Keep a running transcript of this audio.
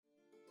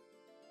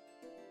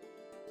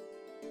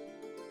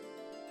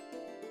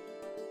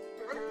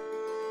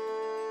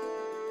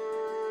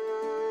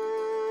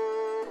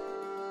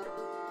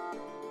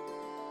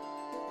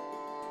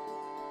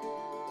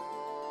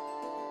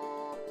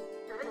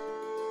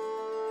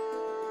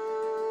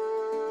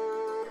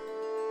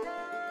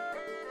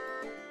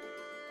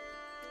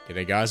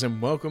G'day guys and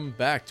welcome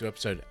back to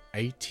episode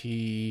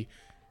 88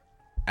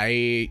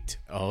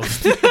 of...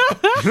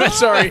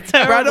 Sorry,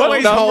 Brad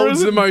always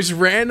holds the most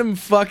random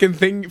fucking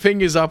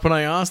fingers up when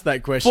I ask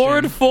that question. 4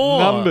 and 4.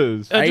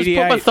 Numbers. I just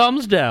put my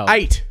thumbs down.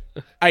 8,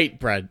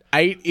 Brad.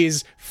 8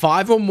 is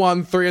 5 on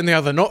one, 3 on the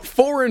other, not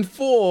 4 and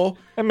 4.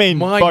 I mean,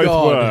 My both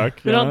God. work.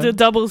 We don't do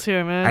doubles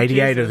here, man.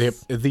 88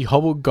 Jesus. of the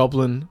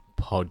Hobgoblin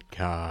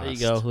podcast. There you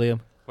go,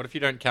 Liam. What if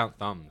you don't count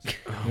thumbs?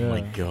 Oh my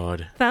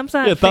God. Thumbs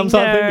up, Yeah, thumbs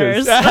up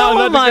fingers. Oh I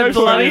was about my to go for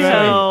bloody it.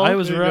 hell. I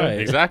was right.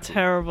 Exactly.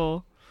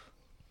 Terrible.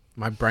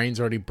 My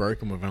brain's already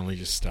broken. We've only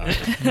just started.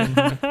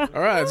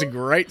 All right, that's a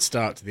great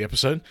start to the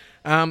episode.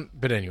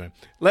 But anyway,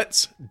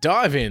 let's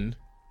dive in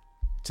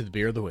to the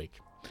beer of the week.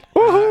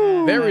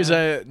 There is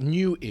a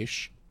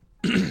new-ish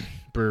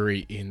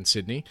brewery in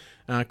Sydney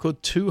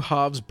called Two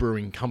Halves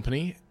Brewing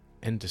Company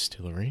and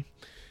Distillery.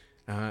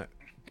 But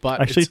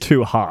Actually, it's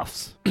two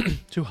halves.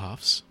 two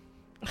halves.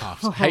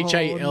 Halves. Oh,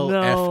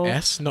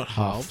 Halfs, not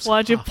halves.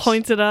 Why'd you Halves.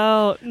 point it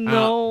out?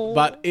 No.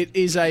 But it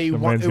is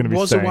man's gonna be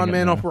a saying it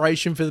one-man now.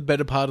 operation for the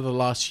better part of the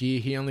last year.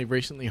 He only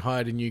recently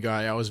hired a new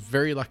guy. I was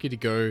very lucky to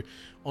go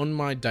on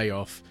my day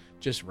off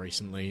just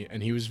recently,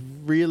 and he was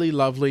really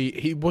lovely.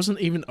 He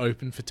wasn't even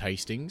open for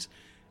tastings,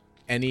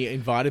 and he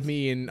invited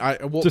me in.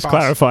 I walked Just past,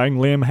 clarifying,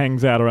 Liam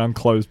hangs out around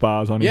closed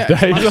bars on his Yeah,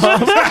 days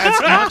off.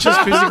 as much as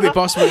physically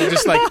possible.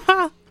 Just like,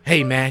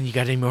 hey man, you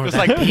got any more of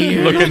that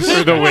beer? Looking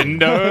through the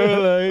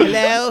window.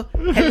 Hello.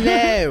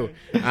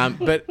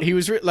 But he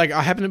was like,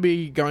 I happened to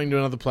be going to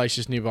another place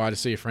just nearby to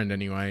see a friend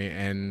anyway,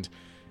 and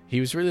he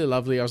was really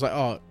lovely. I was like,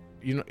 oh, are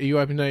you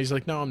open today? He's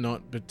like, no, I'm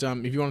not. But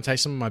if you want to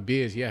taste some of my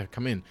beers, yeah,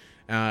 come in.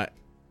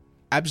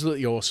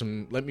 Absolutely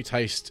awesome. Let me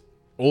taste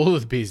all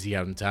of the beers he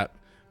had on tap.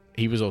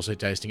 He was also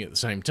tasting at the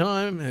same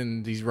time,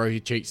 and his rosy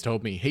cheeks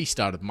told me he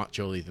started much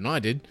earlier than I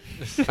did.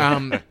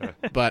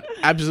 But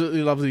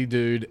absolutely lovely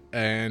dude.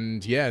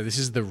 And yeah, this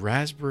is the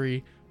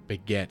Raspberry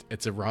Baguette.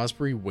 It's a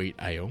raspberry wheat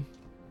ale,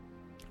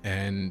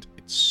 and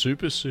it's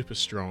super, super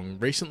strong.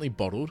 Recently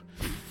bottled,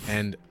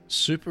 and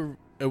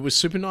it was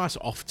super nice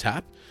off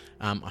tap.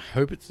 I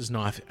hope it's as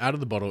nice out of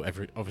the bottle.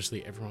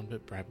 Obviously, everyone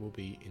but Brad will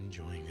be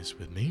enjoying this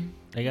with me.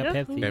 They got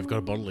Yeah. Pepsi. They've got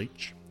a bottle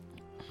each.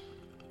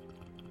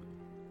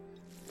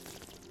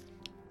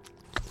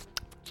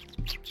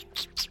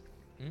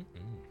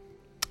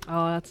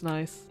 Oh, that's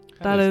nice.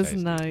 That That is is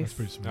tasty. nice.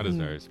 pretty smooth. That is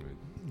very smooth.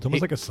 It's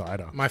almost like a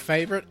cider. My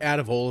favorite out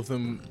of all of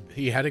them,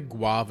 he had a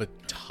guava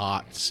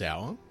tart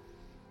sour,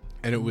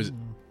 and it was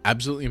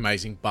absolutely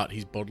amazing. But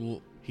his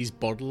bottle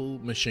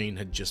machine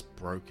had just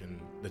broken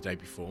the day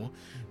before,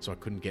 so I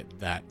couldn't get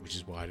that, which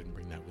is why I didn't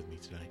bring that with me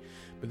today.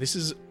 But this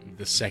is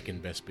the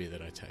second best beer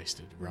that I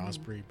tasted,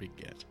 Raspberry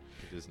Baguette.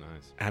 It is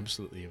nice.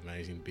 Absolutely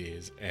amazing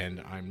beers,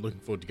 and I'm looking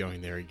forward to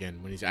going there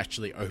again when he's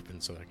actually open,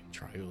 so I can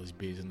try all his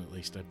beers in at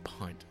least a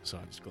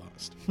pint-sized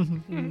glass.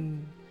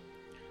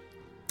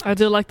 I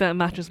do like that it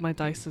matches my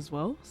dice as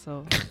well,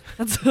 so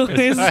that's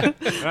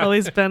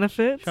always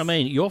benefits. I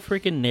mean, your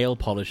freaking nail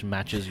polish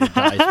matches your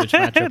dice, which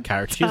match your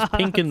character. She's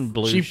pink and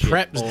blue. She shit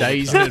preps all the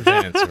days in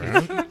time.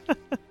 advance,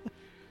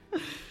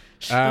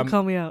 right? Don't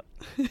call me out.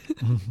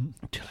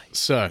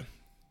 So,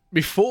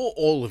 before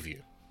all of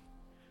you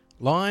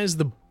lies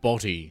the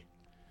body,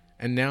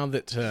 and now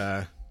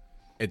that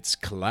it's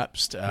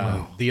collapsed,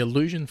 the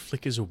illusion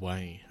flickers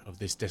away of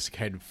this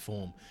desiccated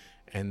form,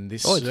 and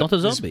this, Oh, it's not a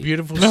this zombie.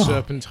 beautiful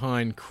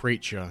serpentine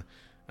creature.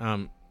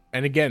 And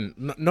again,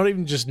 not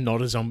even just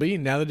not a zombie.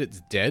 Now that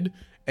it's dead,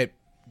 it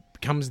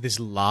becomes this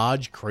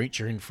large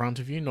creature in front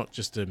of you, not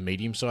just a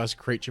medium-sized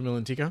creature,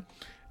 Milantica.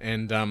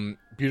 And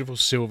beautiful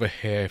silver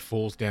hair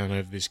falls down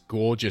over this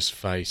gorgeous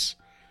face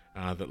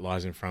that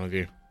lies in front of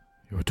you.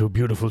 You're too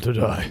beautiful to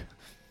die.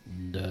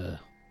 And,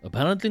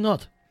 apparently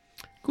not.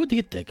 Good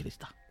hit there,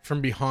 Krista. From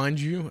behind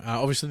you,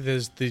 obviously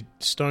there's the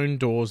stone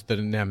doors that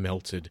are now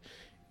melted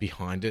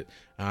behind it.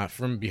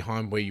 From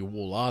behind where you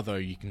all are, though,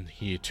 you can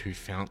hear two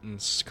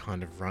fountains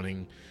kind of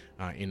running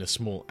in a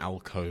small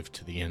alcove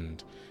to the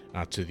end,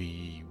 to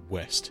the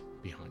west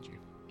behind you.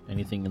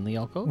 Anything in the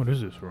alcove? What is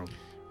this room?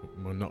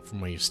 Well, not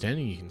from where you're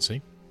standing, you can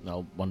see.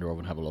 I'll wander over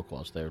and have a look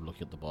whilst they're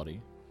looking at the body.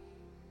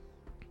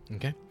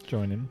 Okay.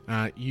 Join in.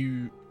 Are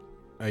you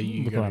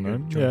Look going around to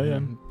room. join Yeah, yeah.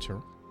 in,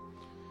 Tyrell?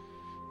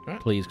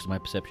 Please, because my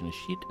perception is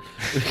shit.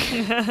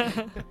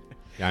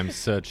 Yeah, I'm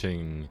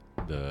searching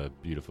the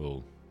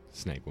beautiful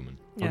snake woman.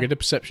 I'll get a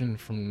perception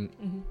from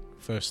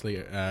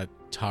firstly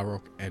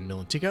Tarok and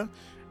Milantica,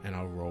 and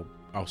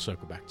I'll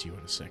circle back to you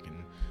in a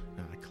second,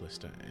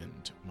 Callista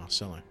and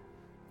Marcelo.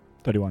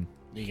 31.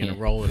 Are you going to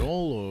roll it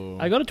all, or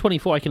I got a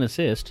 24. I can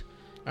assist.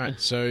 all right?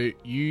 So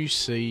you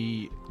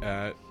see,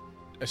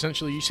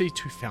 essentially, you see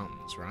two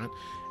fountains, right?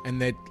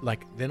 And they're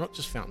not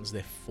just fountains;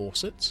 they're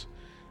faucets.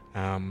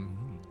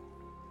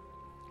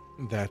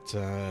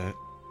 That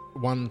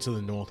one to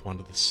the north, one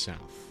to the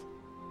south.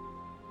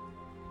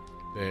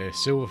 They're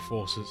silver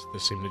faucets that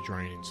seem to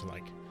drain into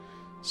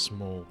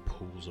small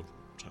pools of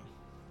water.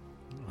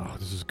 Oh,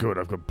 this is good.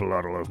 I've got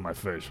blood all over my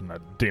face from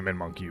that demon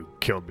monkey you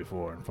killed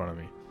before in front of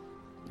me.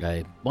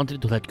 I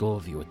wanted to let go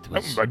of you. It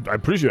was... I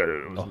appreciate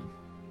it. It was Oh.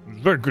 a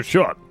very good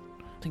shot.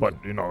 But,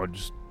 you know, it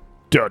just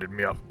dirtied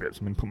me up a bit. So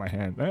I'm going to put my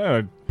hand...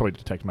 I'd probably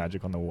detect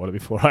magic on the water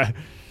before I...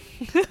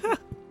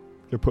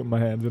 put my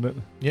hands in it.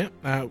 Yeah.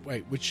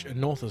 Wait, which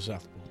north or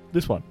south pole?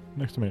 This one,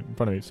 next to me, in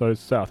front of me. So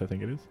it's south, I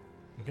think it is.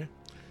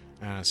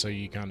 So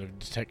you kind of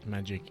detect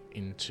magic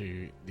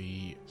into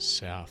the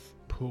south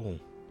pool,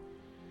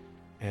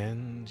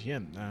 and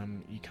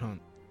you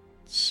can't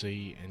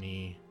see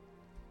any.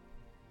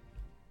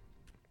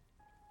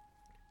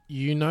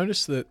 You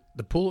notice that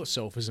the pool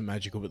itself isn't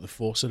magical, but the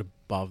faucet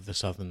above the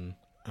southern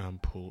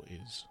pool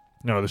is.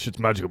 No, this shit's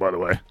magical, by the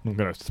way. I'm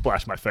going to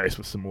splash my face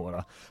with some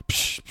water.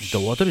 The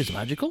water is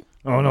magical?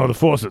 Oh, no, the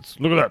faucets.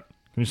 Look at that.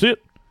 Can you see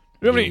it?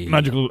 Do you have any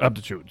magical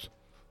aptitudes?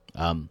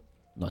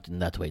 Not in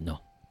that way,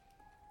 no.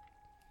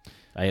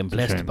 I am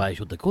blessed by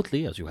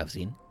Shuddha as you have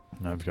seen.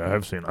 I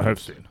have seen.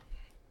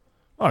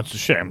 Oh, it's a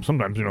shame.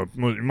 Sometimes, you know,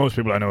 most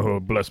people I know who are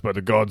blessed by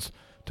the gods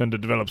tend to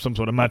develop some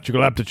sort of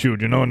magical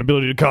aptitude, you know, an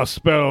ability to cast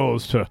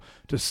spells, to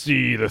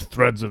see the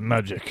threads of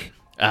magic.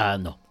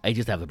 No. I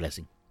just have a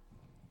blessing.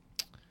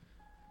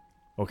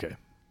 Okay.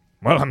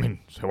 Well, I mean,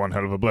 it's one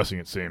hell of a blessing,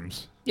 it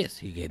seems. Yes,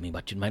 he gave me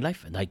much in my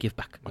life, and I give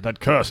back. But that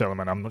curse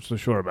element, I'm not so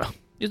sure about.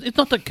 It's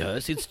not a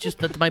curse, it's just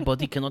that my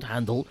body cannot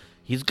handle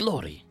his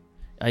glory.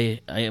 I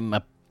am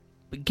a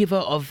giver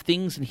of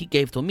things, and he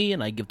gave to me,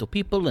 and I give to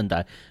people, and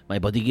my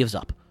body gives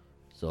up.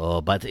 So,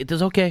 but it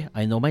is okay.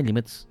 I know my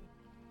limits.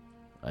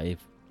 I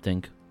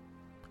think.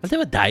 I've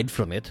never died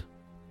from it.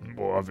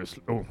 Well,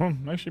 obviously. Oh, well,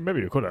 actually, maybe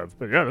you could have.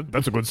 But yeah,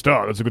 that's a good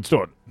start. That's a good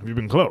start. Have you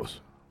been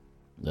close?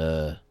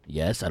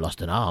 Yes, I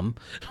lost an arm.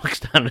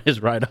 Looks down at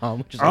his right arm.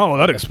 Which is well,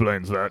 that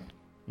explains that.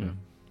 Yeah.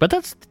 But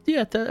that's,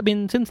 I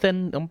mean, since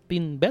then, I've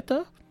been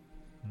better.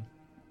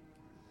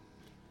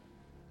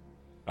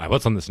 Alright,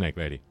 what's on the snake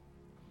lady?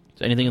 Is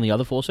there anything in the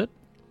other faucet?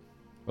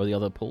 Or the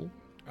other pool?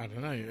 I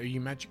don't know. Are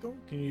you magical?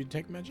 Can you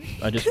detect magic?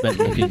 I just meant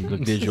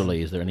looking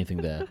visually. Is there anything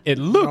there? It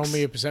Roll looks...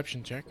 me a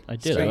perception check. I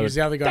did. So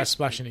the other guy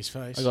splashing his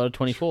face. I got a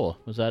 24.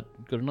 Was that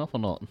good enough or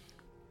not?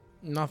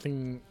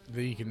 Nothing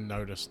that you can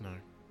notice, no.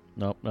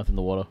 Nope, nothing in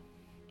the water.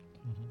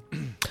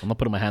 I'm not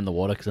putting my hand in the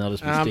water because I'll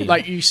just be steam.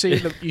 Like you see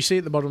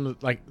at the bottom of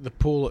the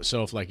pool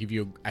itself, like if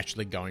you're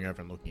actually going over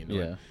and looking into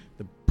it,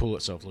 the pool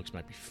itself looks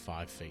maybe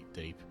 5 feet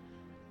deep.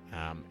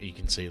 You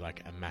can see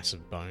like a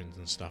massive bones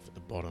and stuff at the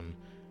bottom.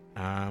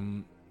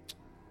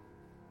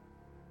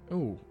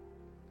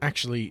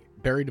 Actually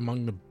buried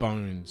among the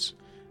bones,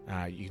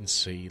 you can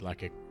see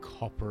like a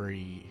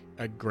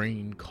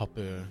green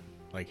copper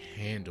like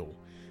handle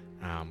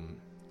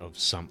of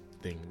something.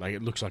 Like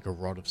it looks like a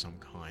rod of some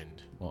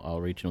kind. Well, I'll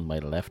reach in with my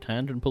left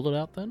hand and pull it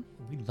out then.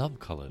 We love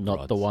coloured Not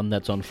rods. the one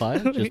that's on fire,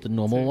 just the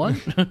normal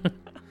one.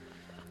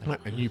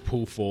 And you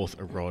pull forth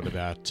a rod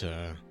about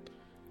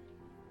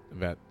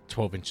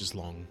 12 inches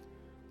long.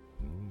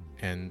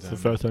 And It's the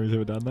first time he's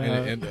ever done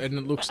that. and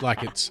it looks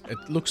like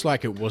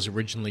it was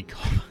originally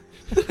copper.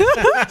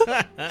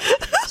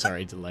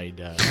 Sorry, delayed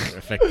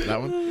effect of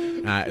that one.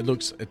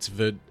 It's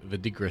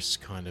verdigris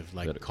kind of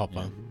like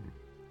copper.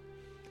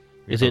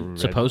 Is it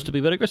supposed to be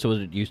verdigris or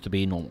was it used to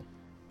be normal?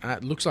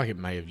 It looks like it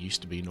may have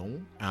used to be normal.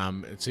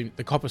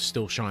 The copper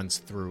still shines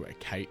through a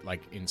cape,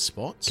 like in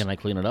spots. Can I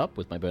clean it up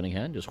with my burning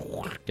hand? Just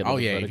get Oh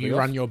the yeah, if verdigris you off?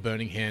 run your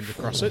burning hand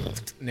across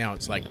it, now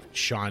it's like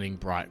shining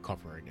bright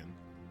copper again.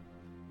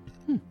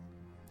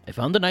 I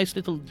found a nice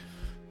little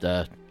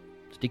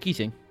sticky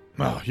thing.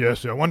 Oh,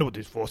 yes, I wonder what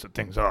these faucet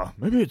things are.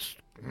 Maybe it's...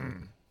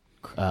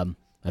 Hello.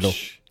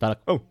 Balak.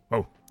 Oh.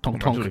 Tonk, Come on,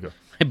 tonk. Julika.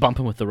 I bump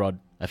him with the rod.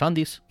 I found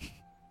these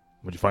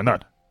Where'd you find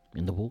that?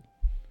 in the pool.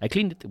 I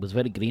cleaned it. It was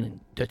very green and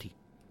dirty.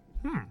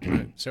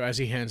 So as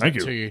he hands Thank it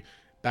you. to you,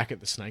 back at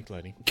the snake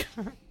lady.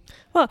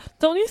 Well,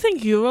 don't you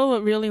think Euro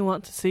would really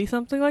want to see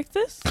something like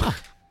this?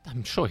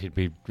 I'm sure he'd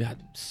be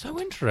so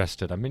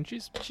interested. I mean,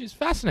 she's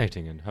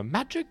fascinating, and her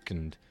magic,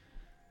 and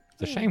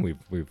it's a shame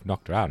we've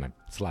knocked her out, and I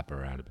slap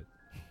her around a bit.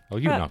 Oh,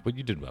 but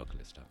you did well,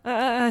 Callista.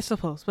 I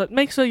suppose, but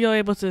make sure you're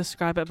able to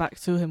describe it back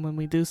to him when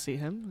we do see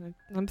him.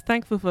 I'm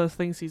thankful for the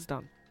things he's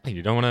done. Hey,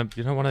 you don't want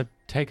to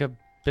take a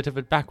bit of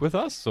it back with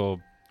us, or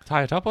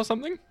tie it up or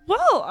something?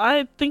 Well,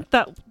 I think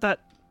that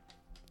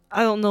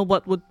I don't know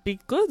what would be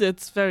good.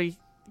 It's very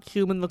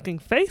human-looking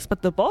face,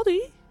 but the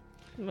body,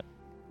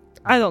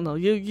 I don't know.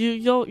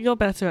 You're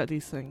better at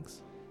these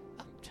things.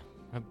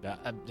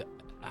 I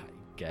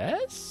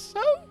guess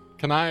so.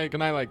 Can I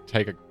like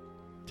take a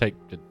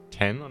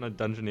 10 on a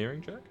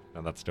dungeoneering check?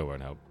 No, that still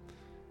won't help.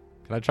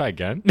 Can I try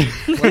again?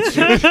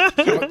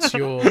 What's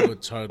your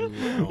total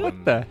on...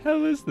 What the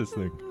hell is this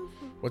thing?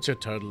 What's your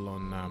total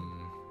on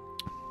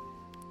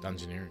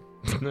dungeoneering?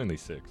 Only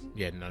 6.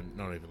 Yeah, no,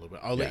 not even a little bit.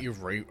 I'll let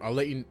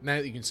you now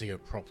that you can see her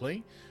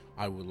properly.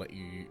 I will let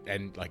you,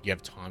 and like you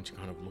have time to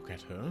kind of look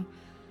at her.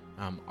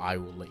 I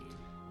will let you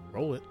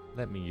roll it.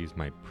 Let me use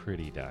my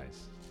pretty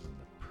dice on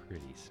the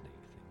pretty snake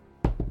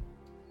thing.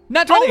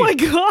 Nat 20! Oh my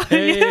god!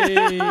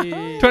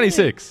 Hey!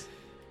 26.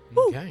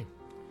 Okay.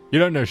 You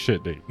don't know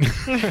shit, dude.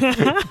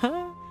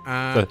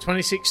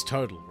 26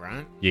 total,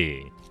 right?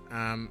 Yeah.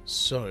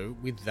 So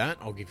with that,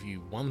 I'll give you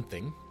one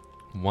thing.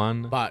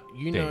 One. But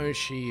you Thing. know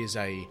she is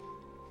a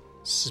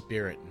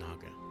spirit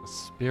Naga. A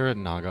spirit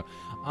Naga.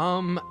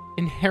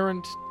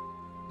 Inherent,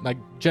 like,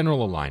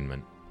 general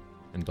alignment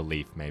and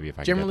belief, maybe, if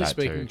I Generally can get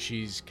that speaking, too.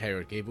 she's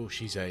chaotic evil.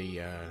 She's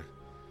a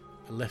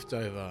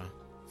leftover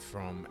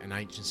from an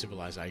ancient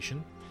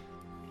civilization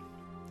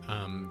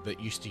that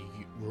used to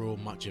rule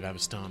much of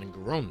Avestan and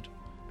Garond,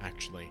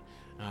 actually.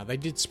 They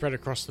did spread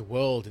across the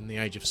world in the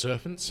Age of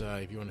Serpents.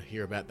 If you want to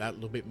hear about that a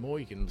little bit more,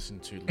 you can listen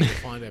to Little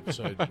Find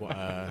episode.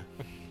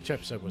 Which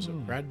episode was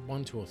it, Brad?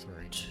 1, 2, or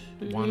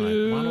 3? One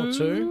or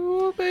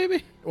two,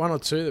 baby. 1 or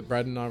 2 that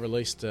Brad and I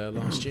released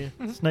last year.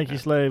 Snaky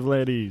slave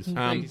ladies.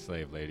 Lady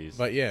slave ladies.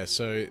 But yeah,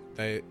 so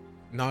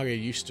Naga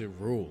used to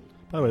rule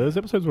By the way, those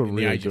episodes were in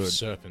the really Age good. of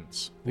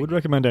Serpents. Would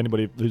recommend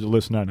anybody who's a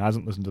listener and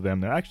hasn't listened to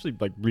them. They're actually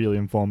like really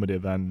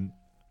informative and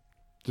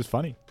just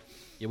funny.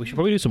 Yeah, we should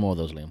probably do some more of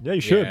those, Liam. Yeah,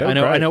 you should. Yeah.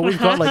 They're I great. know we've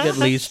got like at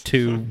least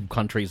 2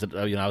 countries that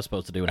I was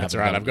supposed to do. And That's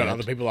haven't right. done I've got yet.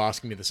 other people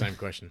asking me the same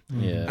question.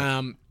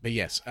 Yeah. But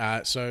yes,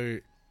 so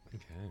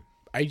Okay.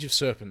 Age of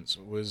Serpents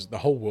was the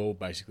whole world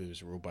basically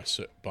was ruled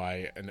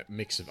by a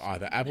mix of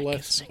either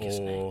Aboleths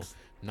or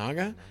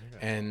Naga,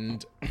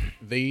 and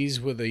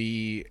these were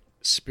the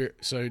spirit.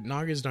 So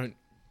Nagas don't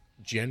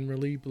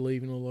generally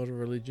believe in a lot of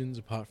religions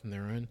apart from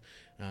their own,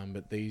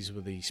 but these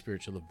were the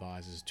spiritual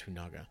advisors to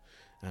Naga.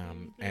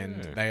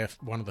 And they are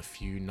one of the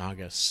few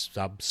Naga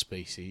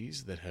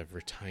subspecies that have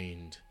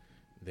retained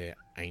their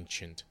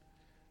ancient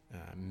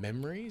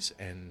memories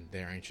and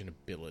their ancient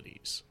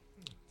abilities.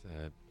 It's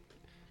a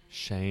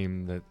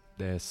shame that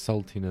their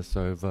saltiness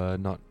over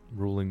not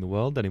ruling the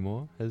world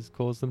anymore has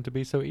caused them to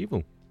be so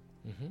evil.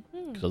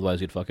 Because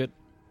otherwise you'd fuck it.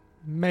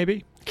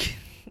 Maybe.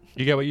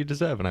 You get what you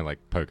deserve, and I like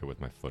poke it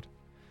with my foot.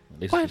 At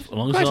least Quite, as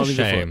long as quite it's not a leave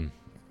the foot. shame.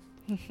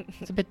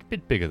 It's a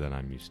bit bigger than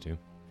I'm used to.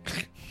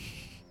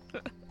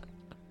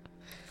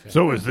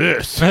 So is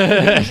this.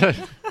 I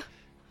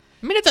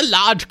mean, it's a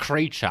large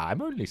creature.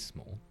 I'm only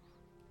small.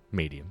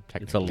 Medium,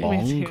 It's a technically.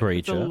 long It's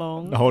creature. a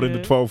long Holding the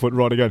bit. 12-foot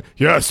rod again.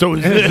 Yeah, so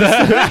is this.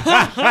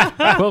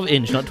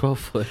 12-inch, not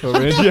 12-foot.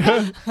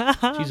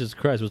 Yeah. Jesus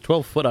Christ, with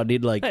 12 foot, I'd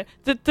need like... Hey,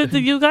 did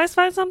you guys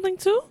find something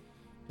too?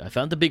 I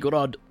found the big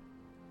rod.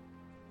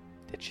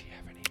 Did she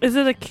have any? Is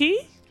it a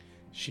key?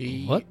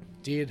 She What?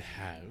 did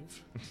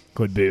have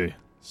Could be.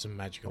 some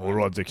magical. All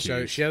rods are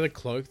So keys. she had a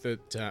cloak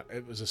that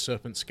it was a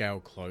serpent scale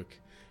cloak,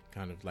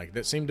 kind of like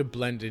that seemed to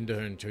blend into her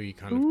until you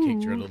kind of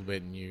kicked her a little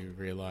bit and you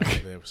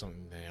realised there was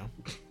something there.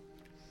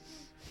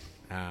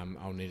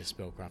 I'll need a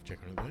spellcraft check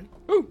on it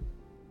though.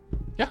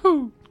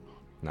 Yahoo!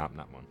 No,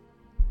 not one.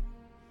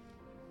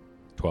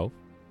 12.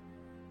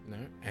 No,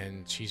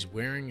 and she's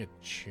wearing a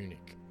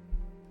tunic.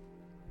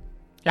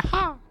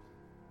 Yaha!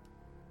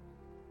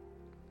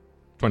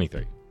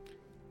 23.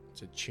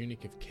 It's a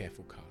tunic of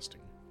careful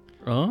casting.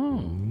 Oh.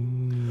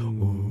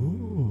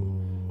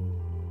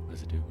 What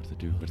does it do? What does it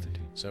do? What does it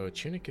do? So a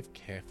tunic of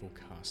careful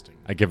casting.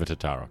 I give it to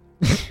Tara.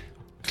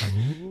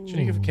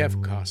 Tunic of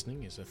careful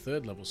casting is a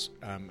 3rd level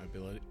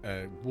ability,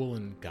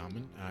 woolen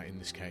garment. In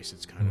this case,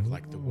 it's kind of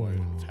like the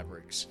woven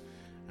fabrics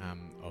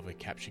of a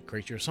captured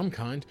creature of some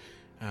kind,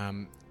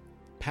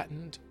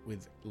 patterned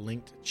with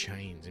linked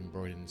chains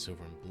embroidered in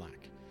silver and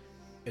black.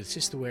 It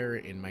assists the wearer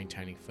in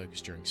maintaining focus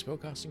during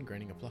spellcasting,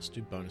 granting a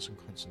 +2 bonus on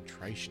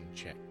concentration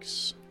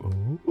checks.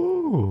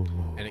 Ooh.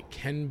 And it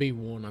can be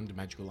worn under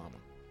magical armor.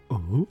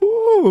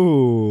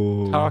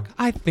 Ooh. Tark,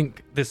 I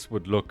think this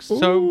would look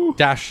so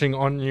dashing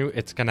on you.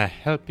 It's going to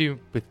help you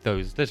with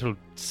those little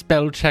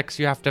spell checks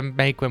you have to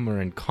make when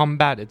we're in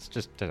combat. It's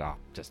just throw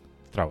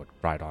it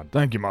right on.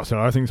 Thank you, Marcel.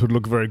 I think this would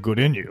look very good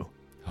in you.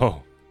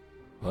 Oh.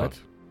 What?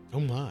 Oh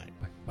my!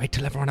 Wait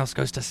till everyone else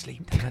goes to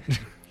sleep.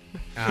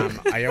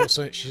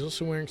 She's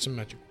also wearing some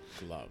magical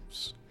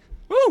gloves.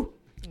 Woo!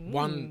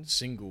 One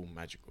single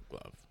magical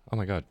glove. Oh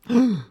my god.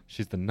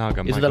 She's the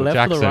Naga Is it Michael the left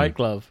Jackson. or the right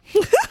glove?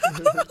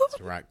 It's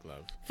a right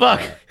glove.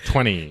 Fuck!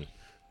 20.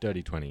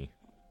 Dirty 20.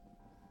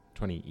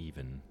 20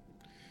 even.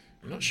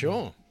 I'm not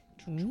sure.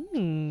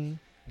 Mm.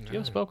 Do you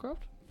have spellcraft?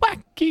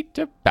 Wacky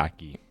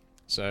tobacco.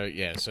 So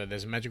yeah, so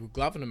there's a magical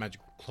glove and a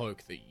magical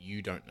cloak that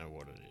you don't know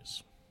what it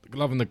is. The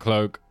glove and the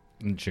cloak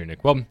and the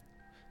tunic. Well,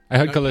 I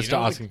heard No, Callista you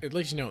know what asking... at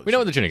least you know. We know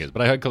what the tunic is,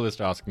 but I heard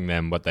Callista asking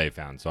them what they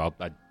found. So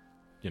I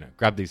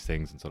grab these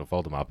things and sort of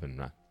fold them up. And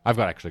I've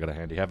actually got a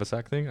handy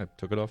haversack thing. I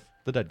took it off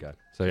the dead guy.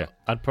 So yeah.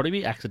 I'd probably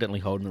be accidentally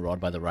holding the rod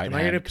by the right Can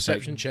hand. I get a 'cause I-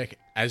 perception check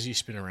as you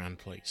spin around,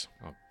 please?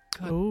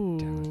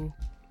 Ooh.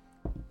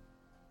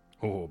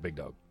 Oh, big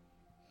dog.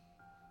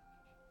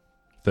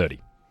 30.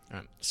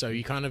 So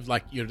you kind of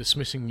like you're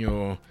dismissing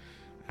your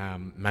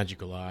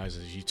magical eyes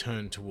as you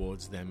turn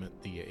towards them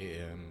at the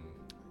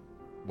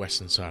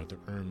western side of the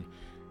room,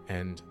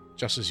 and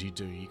just as you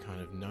do, you kind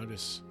of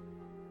notice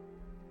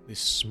this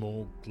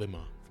small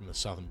glimmer from the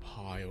southern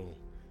pile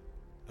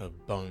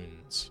of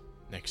bones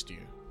next to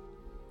you.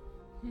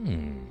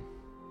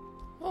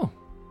 Oh.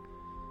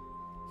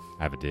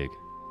 I have a dig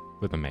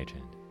with my mage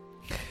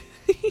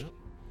hand.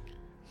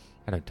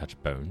 I don't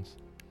touch bones.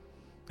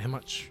 How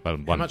much? Well,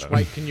 How one much bone.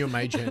 weight can your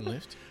mage hand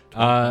lift?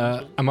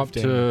 I'm up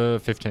to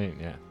 15,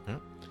 yeah. Yeah.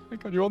 Oh my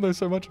god, you all know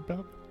so much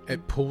about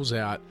It pulls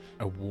out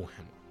a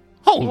warhammer.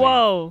 Holy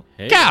Whoa!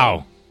 Hey.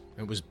 cow!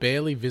 It was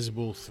barely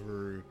visible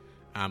through,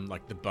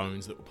 like the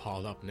bones that were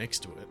piled up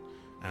next to it.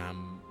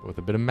 With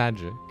a bit of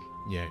magic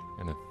Yeah.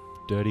 and a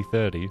dirty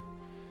 30.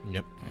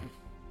 Yep.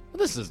 Well,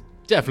 this is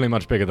definitely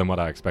much bigger than what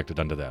I expected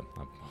under there.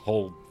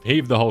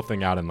 Heave the whole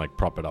thing out and like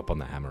prop it up on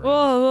the hammer.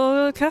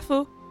 Whoa,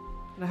 careful.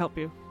 Can I help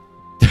you?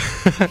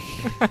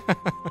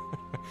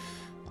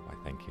 Why,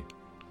 thank you.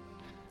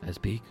 I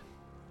speak.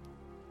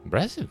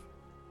 Impressive.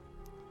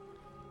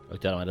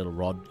 Look down at my little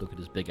rod. Look at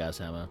his big ass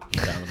hammer.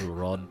 Down the little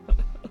rod.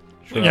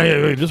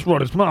 Yeah. This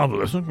rod is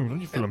marvelous.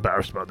 Don't you feel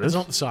embarrassed about this? It's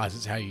not the size,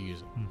 it's how you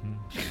use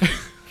it.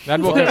 That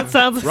Well, will It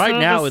sounds right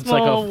like now, a it's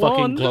like a small fucking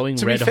wand. glowing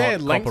To be red fair,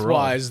 hot copper rod.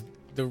 lengthwise,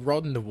 the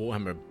rod and the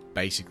warhammer are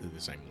basically the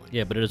same length.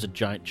 Yeah, but it is a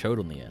giant chode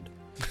on the end.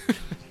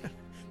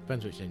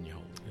 Depends which end you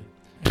hold.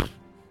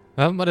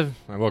 what have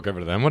I walk over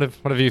to them? What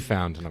have you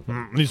found? And I've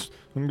got,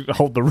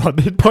 Hold the rod.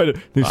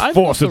 These I've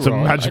faucets got the are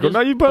rod. magical. I No,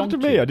 you just bumped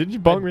bonked me. you. Didn't you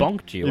bonk I me?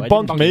 bonked you. You I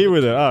bonked didn't me bonk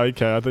with you. it. Oh,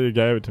 okay. I thought you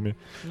gave it to me.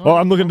 No, Well,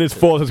 I'm looking at I these bonked it.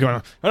 faucets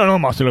going, I don't know,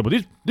 Master Lil, but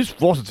these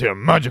faucets here are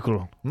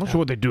magical. I'm not sure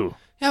what they do.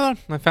 yeah, well,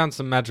 I found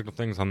some magical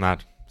things on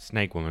that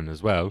snake woman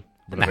as well. What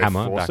And are the they,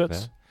 hammer back faucets?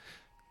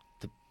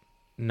 there.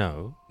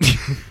 No.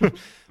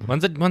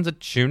 one's a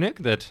tunic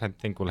that I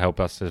think will help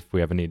us if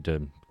we ever need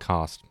to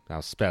cast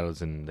our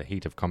spells in the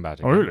heat of combat.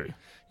 Oh, again. really?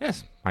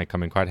 Yes, might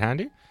come in quite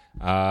handy.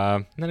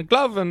 And then a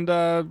glove and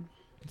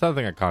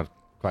something I can't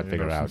quite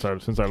figure out.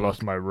 Since I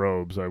lost my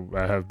robes, I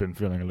have been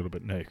feeling a little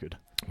bit naked.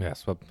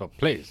 Yes, well,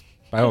 please,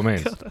 by all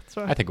means. That's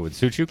I right. think it would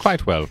suit you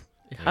quite well.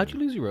 How'd you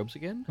lose your robes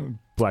again?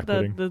 Black The,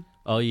 pudding. the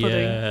Oh, pudding,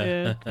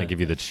 yeah. I give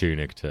you the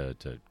tunic to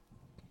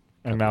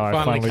And now I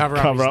Finally finally cover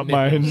up cover his up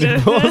my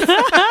nipples.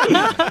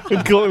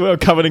 nipples. We're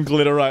covered in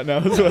glitter right now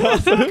as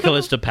well.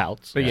 Callista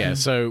pouts. But yeah,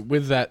 so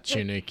with that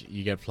tunic,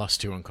 you get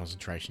 +2 on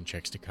concentration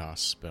checks to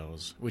cast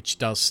spells, which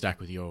does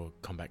stack with your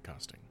combat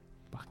casting.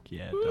 Fuck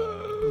yeah,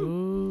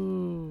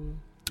 Ooh.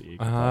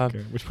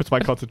 which puts my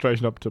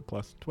concentration up to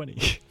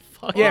 +20.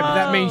 Fuck. Yeah, but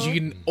that means Wow. you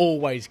can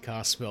always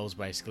cast spells,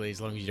 basically, as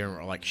long as you don't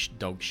roll like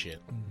dog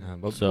shit.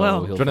 So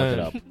Well- he'll do you fuck it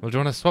wanna, up. well, do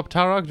you want to swap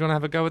Tarok? Do you want to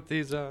have a go at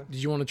these? Did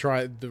you want to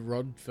try the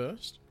rod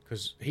first?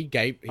 Because he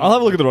gave... I'll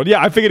have a look at the rod.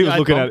 Yeah, I figured he was I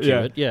looking at bonked it. you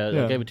Yeah. it. Yeah,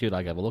 Yeah. I gave it to you,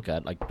 like, have a look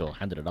at, like, or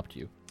handed it up to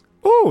you.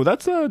 Oh,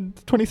 that's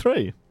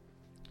 23.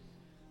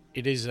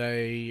 It is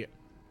a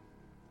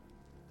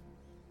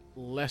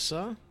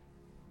lesser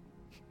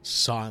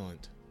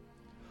silent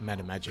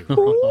metamagic rod.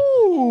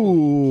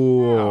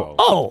 Ooh. Oh.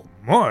 Oh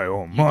my!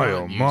 Oh You my! can't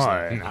Oh use my!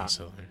 that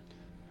necessarily.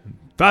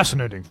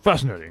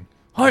 Fascinating.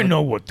 I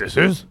know what this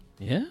is.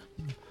 Yeah?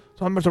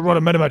 So I'm a rod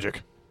of metamagic.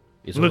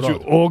 It's It a lets you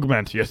rod.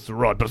 augment. Yes, it's a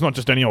rod, but it's not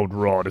just any old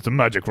rod. It's a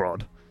magic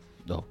rod.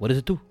 Oh, what does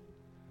it do?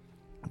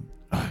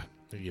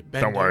 If you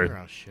bend Don't worry. over,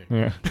 I'll shoot.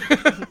 Yeah.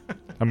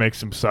 It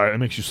makes you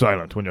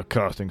silent when you're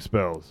casting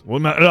spells.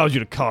 Well, it allows you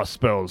to cast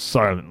spells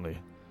silently.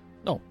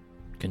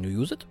 Can you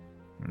use it?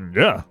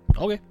 Yeah.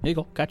 Okay, here you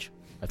go. Catch.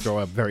 I throw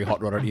a very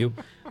hot rod at you.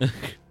 And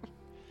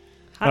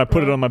I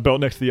put it on my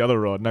belt next to the other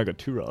rod, and I got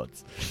 2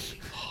 rods.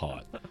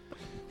 Hot.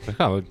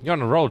 Oh, you're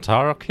on a roll,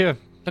 Tarok. Here,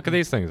 look at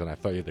these things. And I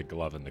throw you the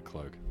glove and the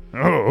cloak.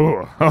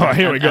 Oh,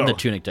 here we And go. the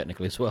tunic,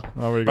 technically, as well.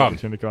 Oh, we got Um, the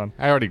tunic on.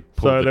 I already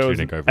pulled So the there was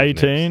tunic over. his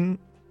nips. 18.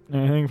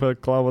 Anything for the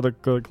glove or the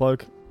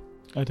cloak?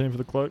 18 for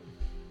the cloak.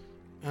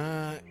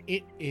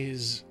 It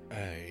is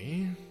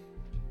a...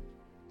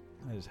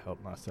 I just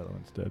helped Marcelo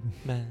instead.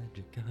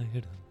 Magic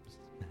items.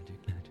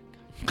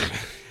 Magic.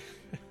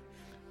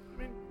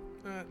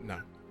 no,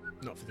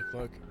 not for the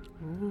cloak.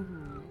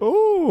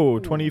 Oh,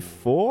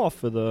 24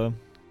 for the...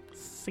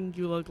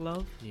 Singular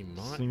glove. You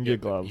might Singular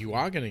get glove. You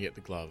are going to get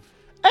the glove.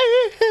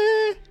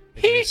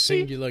 It's a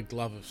singular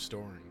glove of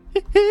storing.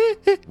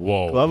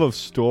 Whoa. Glove of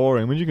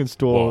storing. When you can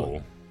store...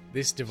 Whoa.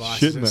 This device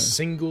Shit, is a man.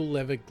 single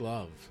lever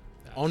glove.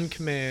 On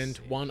command,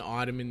 one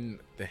item in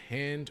the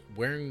hand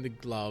wearing the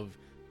glove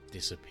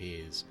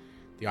disappears.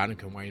 The item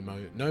can weigh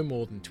no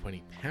more than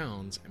 20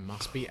 pounds and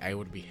must be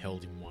able to be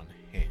held in one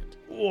hand.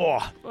 Whoa.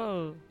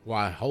 Oh.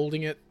 While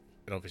holding it,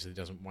 it obviously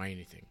doesn't weigh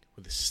anything.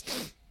 With a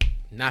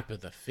snap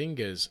of the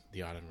fingers,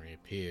 the item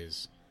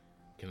reappears.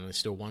 You can only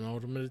store one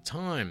item at a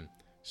time.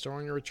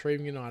 Storing or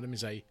retrieving an item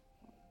is a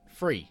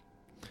free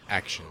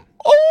action.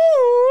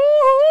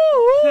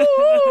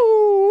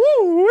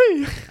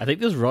 I think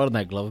this rod and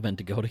that glove are meant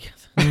to go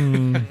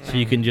together. So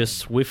you can just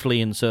swiftly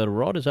insert a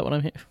rod. Is that what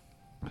I'm hearing?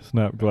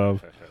 Snap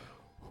glove.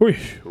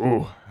 Whoosh.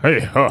 Ooh. Hey,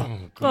 huh.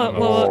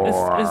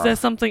 Well, is there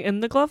something in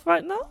the glove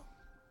right now?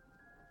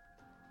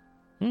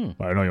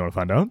 I know you want to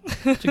find out.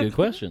 That's a good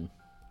question.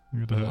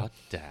 What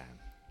damn.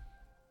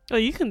 Oh,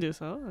 you can do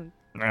so.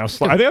 I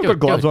think I've got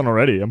gloves on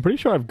already. I'm pretty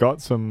sure I've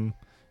got some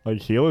like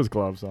healer's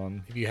gloves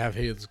on. If you have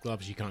healer's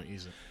gloves, you can't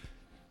use it.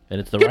 And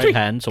it's the right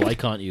hand, so I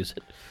can't use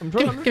it. I'm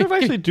trying to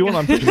actually do one.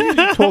 I'm pretty sure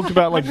you talked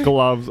about like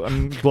gloves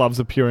and gloves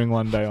appearing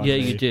one day on Yeah,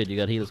 me. you did. You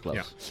got healer's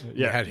gloves.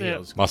 You Yeah. had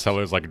healer's gloves.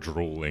 Marcelo's like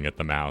drooling at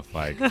the mouth,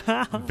 like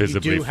You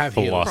visibly do have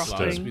healer's flustered.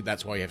 gloves, but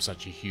that's why you have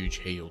such a huge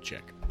heal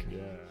check.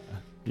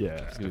 Yeah.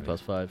 It's gonna be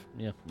 +5.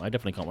 Yeah, I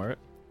definitely can't wear it.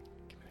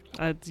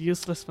 It's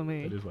useless for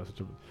me. That is why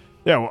such a...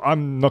 Yeah, well,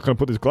 I'm not going to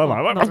put this glove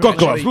on. Not I've got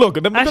gloves. really. Look,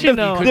 Actually,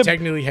 no. You could they're,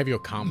 technically have your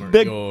karma.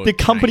 they're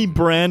company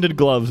branded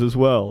gloves as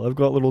well. I've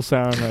got little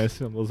samurai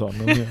symbols on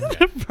them.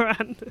 Yeah.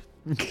 Branded.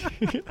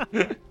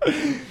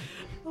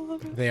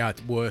 They are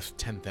worth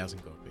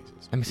 10,000 gold pieces.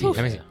 Let me see.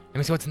 Let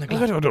me see what's in the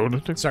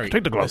glove. Sorry,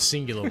 take the the glove.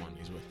 singular one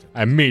is worth 10.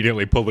 I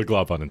immediately pull the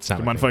glove on and snap.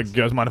 Do you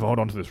guys mind if I hold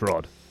on to this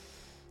rod?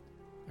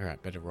 All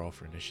right, better roll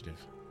for initiative.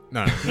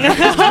 No,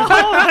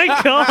 Oh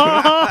my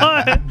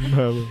god!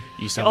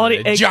 you sound All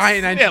like the a eggs.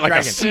 giant Yeah, like a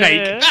dragon.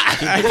 snake.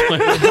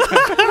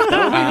 That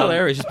would be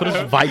hilarious. Just put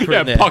a viper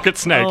in there. Pocket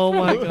snake. Oh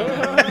my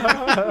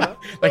god!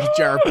 Like a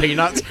jar of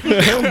peanuts.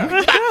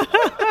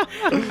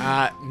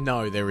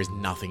 No, there is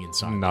nothing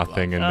inside.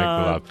 Nothing in the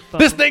glove. fuck.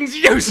 This thing's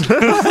useless.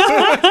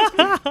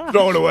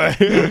 Throw it away.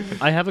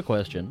 I have a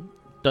question.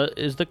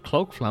 Is the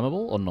cloak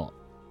flammable or not?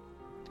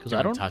 Because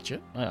I don't touch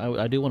it.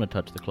 I do want to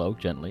touch the cloak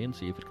gently and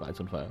see if it lights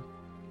on fire.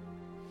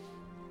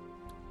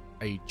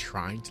 Are you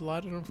trying to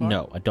light it on fire?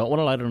 No, I don't want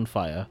to light it on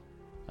fire.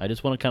 I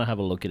just want to kind of have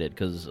a look at it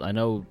because I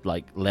know,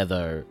 like,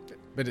 leather.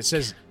 But it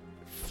says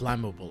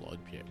flammable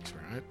objects,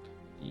 right?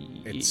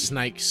 It's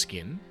snake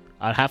skin.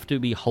 I'd have to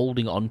be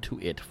holding onto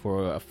it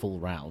for a full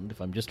round if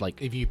I'm just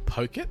like, If you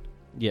poke it,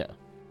 yeah.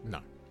 no.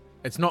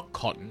 It's not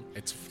cotton,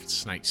 it's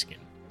snake skin.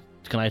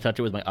 Can I touch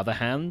it with my other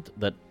hand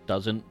that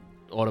doesn't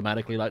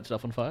automatically light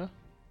stuff on fire?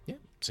 Yeah,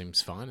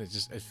 seems fine. It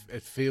just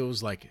it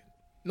feels like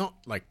not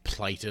like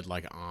plated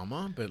like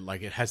armor, but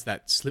like it has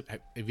that slip.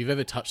 If you've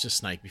ever touched a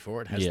snake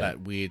before, it has Yeah.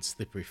 that weird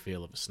slippery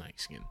feel of a snake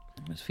skin.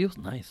 It feels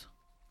nice.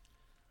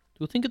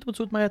 Do you think it would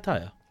suit my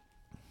attire?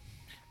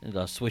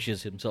 And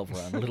swishes himself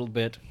around a little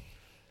bit.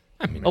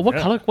 I mean, Oh,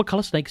 what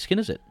color snake skin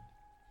is it?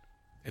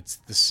 It's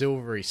the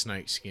silvery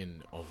snake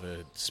skin of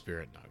a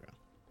spirit naga.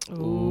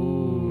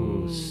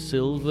 Ooh,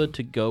 silver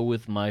to go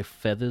with my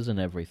feathers and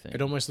everything.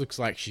 It almost looks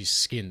like she's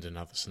skinned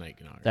another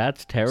snake naga.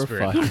 That's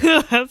terrifying.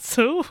 That's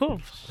so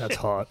That's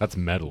hot. that's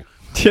metal.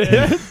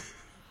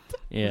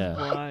 Yeah.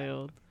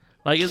 wild.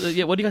 Like,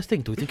 yeah. What do you guys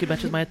think? Do we think it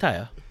matches my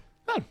attire?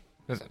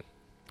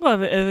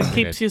 Well, if it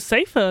keeps you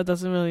safer, it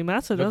doesn't really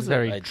matter, Looks does it?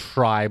 very I-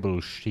 tribal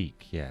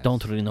chic. Yeah.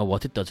 Don't really know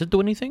what it does. It do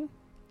anything?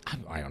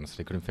 I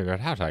honestly couldn't figure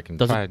it out. I can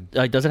Does try.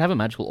 does it have a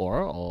magical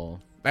aura or?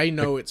 They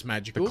know it's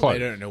magical. cloak. They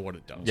don't know what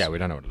it does. Yeah, we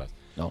don't know what it does.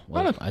 No,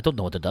 well, I don't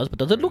know what it does, but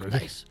does it look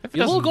nice? If it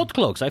You've all doesn't- got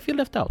cloaks. I feel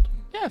left out.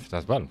 Yeah, if it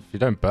does well. If you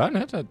don't burn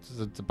it,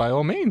 it's by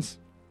all means.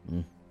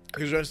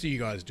 Because the rest of you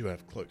guys do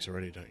have cloaks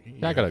already, don't you?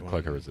 Yeah, I got a have one.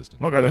 cloak of resistance.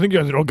 Look, guys, I think you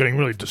guys are all getting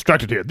really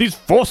distracted here. These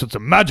faucets are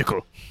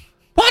magical.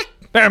 What?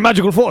 They're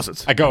magical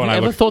faucets. I go and I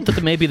Ever look. thought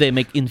that maybe they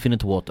make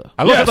infinite water?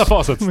 I look Yes. at the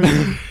faucets.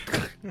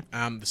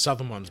 The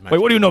southern one's magical.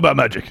 Wait, what do you know about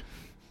magic?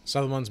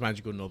 Southern one's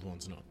magical, northern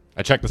one's not.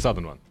 I checked the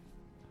southern one.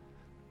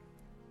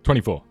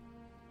 24.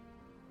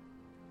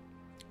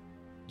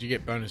 Do you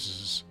get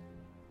bonuses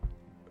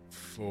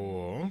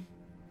for?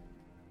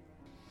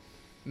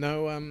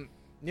 No,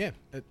 yeah,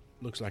 it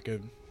looks like a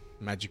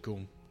magical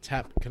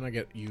tap. Can I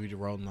get you to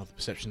roll another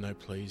perception though,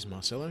 please,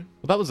 Marcelo?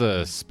 Well, that was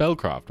a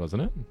spellcraft,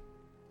 wasn't it?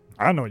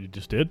 I know what you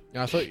just did.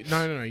 I thought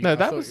no. No, I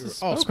that thought was you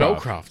a were- spellcraft.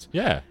 spellcraft.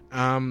 Yeah.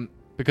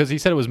 Because he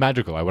said it was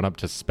magical. I went up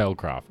to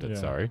spellcraft it, Yeah.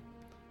 sorry.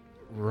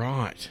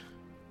 Right.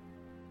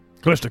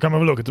 Callista, come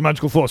have a look. It's a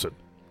magical faucet.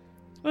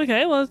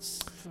 Okay, well, it's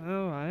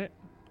alright.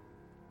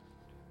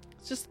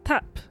 It's just a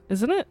tap,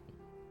 isn't it?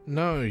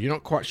 No, you're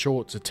not quite sure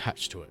what's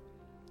attached to it,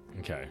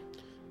 Okay.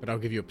 but I'll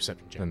give you a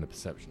perception check. Then the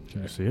perception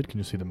Can you check. see it? Can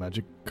you see the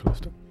magic,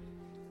 Callista?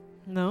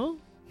 No.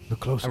 Look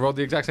I closer. rolled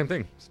the exact same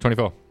thing. It's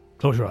 24.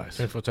 Close your eyes.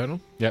 24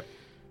 total. Yep.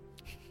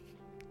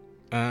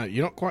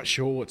 You're not quite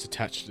sure what's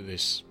attached to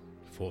this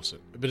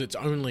faucet, but it's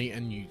only,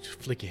 and you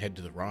flick your head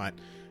to the right,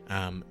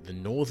 the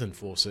northern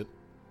faucet,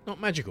 not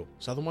magical.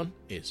 Southern one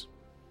is.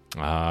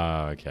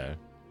 Ah, okay.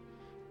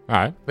 All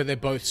right. But they're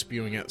both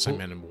spewing out the same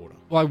amount of water.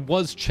 Well, I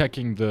was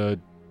checking the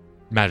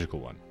magical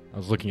one. I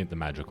was looking at the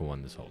magical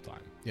one this whole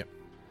time. Yep.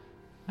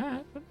 All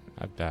right.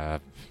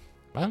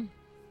 Well,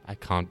 I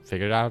can't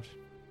figure out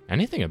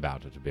anything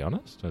about it, to be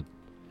honest.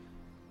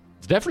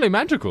 It's definitely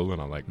magical,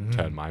 and I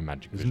turn my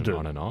magic Isn't vision it?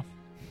 on and off.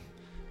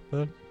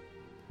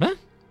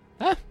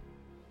 But,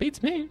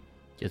 beats me.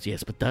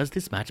 Yes, but does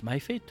this match my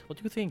fate? What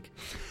do you think?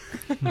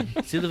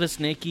 Silver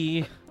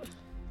snaky,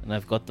 and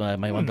I've got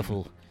my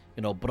wonderful,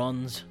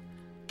 bronze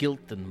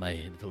gilt and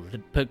my little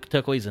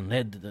turquoise and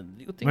lead. Do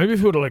you think? Maybe if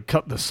you were to like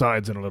cut the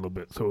sides in a little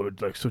bit, so it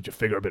would like suit your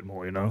figure a bit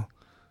more, you know?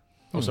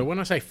 Also, when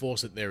I say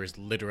faucet, there is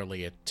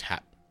literally a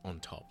tap on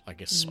top,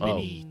 like a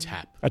spinny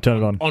tap. I turn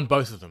it on. On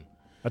both of them.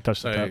 I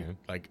touch the So, tap.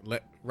 like,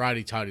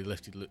 righty-tighty,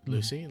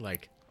 lefty-loosey,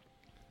 like...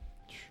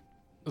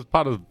 As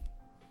part of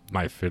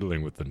my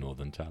fiddling with the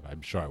northern tab,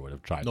 I'm sure I would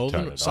have tried to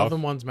turn it Southern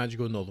off. one's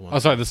magical, northern Oh,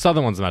 one's... sorry, the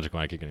southern one's the magical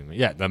one. I keep getting the,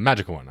 yeah, the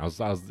magical one. I was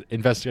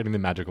investigating the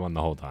magical one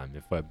the whole time.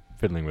 If we're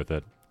fiddling with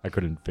it, I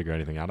couldn't figure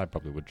anything out. I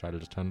probably would try to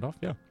just turn it off.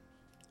 Yeah.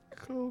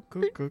 Cool.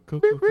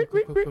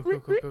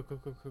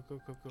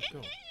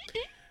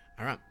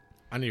 All right.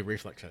 I need a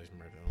reflex saving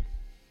throw.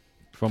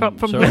 From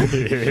sorry?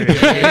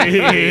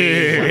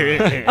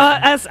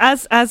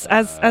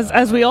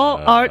 As we all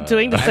are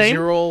doing the As same.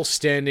 you're all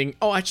standing...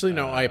 Oh, actually,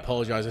 no, I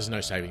apologize. There's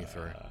no saving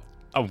throw.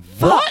 Oh,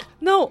 what?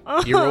 No.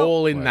 You're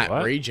all in Wait, that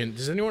what? region.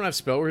 Does anyone have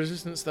spell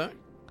resistance though?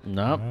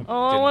 No.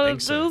 Oh, I Didn't want think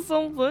to so. do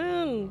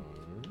something.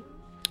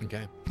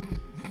 Okay.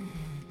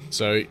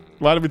 So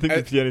Why do we think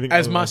we see anything? as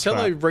other than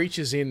Marcelo trap?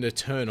 reaches in to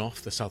turn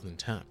off the southern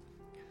tap,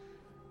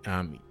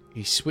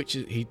 he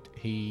switches.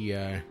 He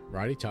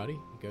righty-tighty.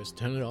 He goes to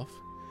turn it off,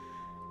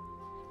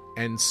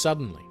 and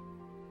suddenly,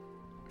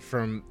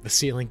 from the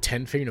ceiling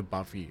 10 feet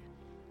above you,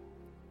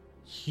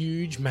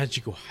 huge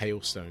magical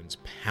hailstones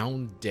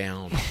pound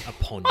down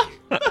upon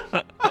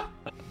you,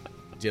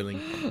 dealing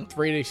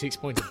 3d6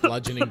 points of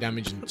bludgeoning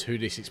damage and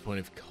 2d6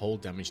 points of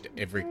cold damage to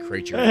every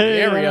creature in the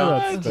Hey, I know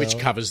area, that which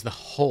spell. covers the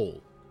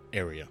whole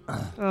area.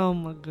 Oh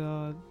my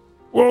god.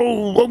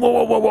 Whoa, whoa,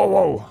 whoa, whoa, whoa,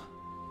 whoa!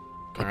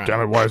 God Alright.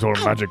 damn it! Why is all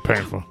magic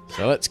painful?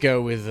 So let's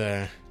go with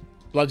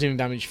bludgeoning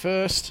damage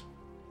first.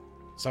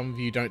 Some of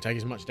you don't take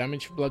as much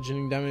damage for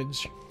bludgeoning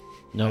damage.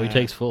 No, he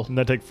takes full. And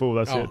they take full.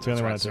 That's Oh, it. It's the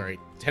that's only one I right, take. sorry.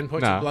 10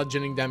 points No. of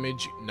bludgeoning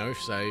damage, no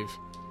save.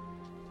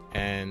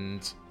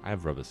 And I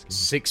have rubber skin.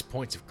 6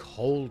 points of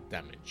cold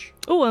damage.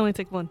 Oh, I only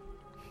take one.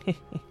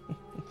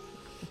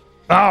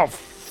 Oh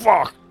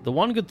fuck! The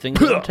one good thing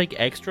is I don't take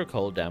extra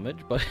cold damage,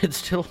 but it's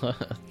still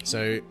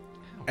So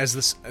as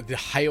the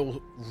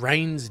hail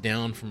rains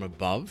down from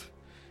above,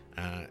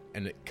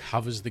 and it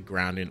covers the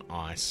ground in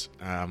ice,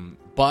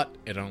 but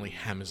it only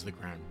hammers the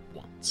ground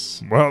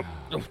once. Well,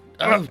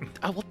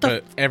 what the?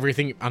 But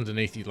everything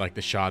underneath you, like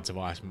the shards of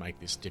ice, make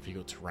this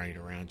difficult terrain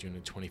around you in a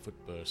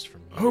 20-foot burst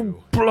from you.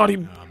 who bloody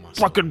Marcelo.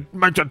 fucking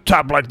makes a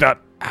tap like that?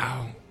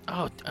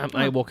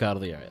 I walk out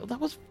of the area. That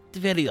was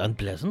very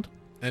unpleasant.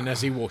 And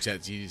as he walks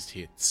out, you just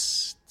hear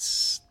tss,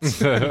 tss,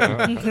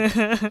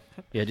 tss.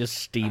 Yeah, just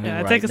steaming Yeah,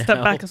 I right take a step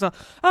now. back as well.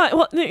 All right,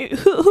 what?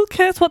 Who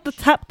cares what the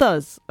tap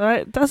does? All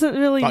right, doesn't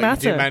really But you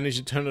matter. did manage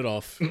to turn it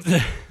off.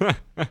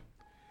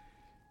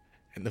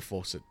 And the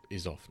faucet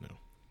is off now.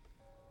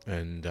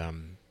 And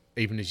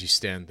even as you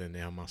stand there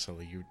now, Marcelo,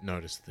 you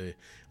notice the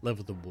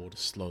level of the water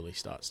slowly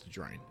starts to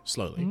drain.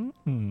 Slowly.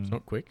 It's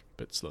not quick,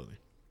 but slowly.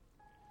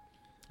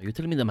 Are you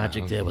telling me the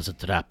magic there was a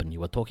trap and you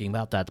were talking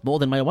about that more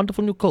than my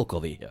wonderful new cloak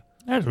over here?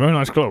 That's a very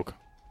nice cloak.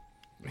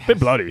 Bit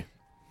bloody.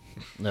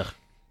 Ugh.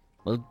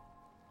 Well,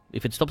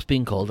 if it stops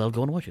being cold, I'll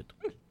go and wash it.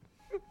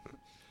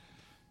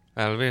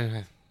 Well,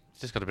 we've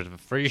just got a bit of a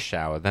free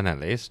shower then, at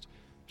least.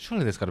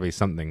 Surely there's got to be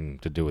something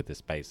to do with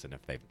this basin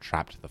if they've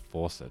trapped the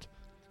faucet.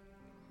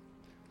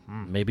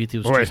 Maybe it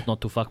was Wait. just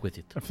not to fuck with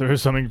it. If there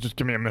is something, just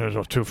give me a minute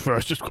or two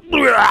first. Just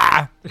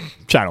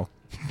channel.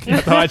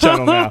 That's how I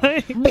channel now.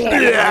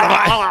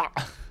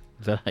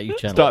 Is that how you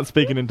channel? Start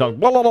speaking in tongues.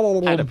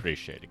 I'd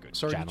appreciate a good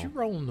Sorry, channel. did you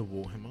roll on the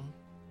Warhammer?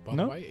 By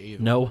No. the way,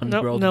 either? No one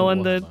Nope, rolled no the one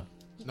Warhammer. did.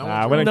 No Nah,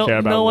 one's we don't no, care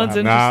about no one's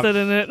Warhammer. interested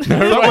in it.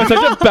 We're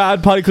such a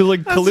bad party because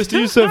like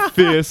Callisti's so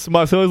fierce.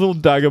 Marcelo's a little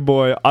dagger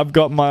boy. I've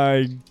got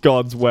my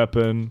god's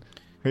weapon.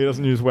 He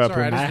doesn't use weapons.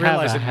 Sorry, I I just have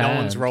realised a that no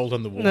one's hand. rolled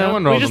on the wall. No,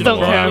 one we rolls just on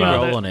the don't care wall. about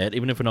roll it. on it,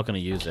 even if we're not going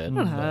to use it.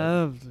 Don't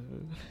have to.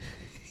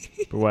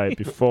 But wait,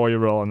 before you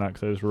roll on that,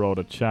 because I just rolled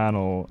a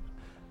channel,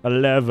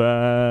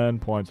 11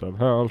 points of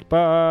health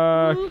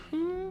back.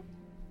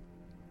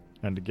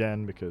 And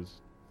again,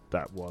 because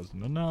that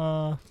wasn't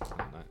enough.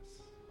 Nice.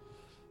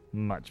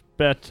 Much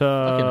Fucking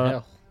better.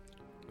 hell.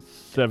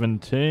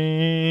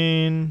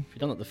 17. If you'd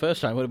done it the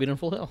first time, it would have been in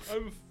full health.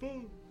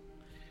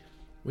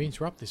 We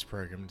interrupt this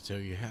program to tell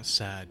you how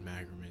sad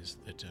Magram is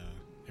that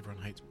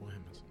everyone hates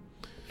Warhammers.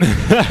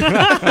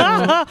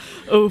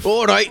 Oof.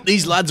 All right,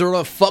 these lads are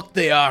all fucked.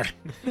 They are.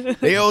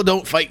 They all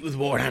don't fight with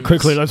Warhammers.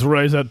 Quickly, let's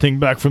raise that thing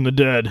back from the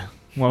dead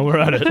while we're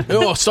at it.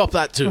 Oh, stop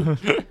that too.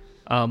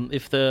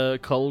 If the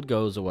cold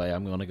goes away,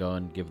 I'm going to go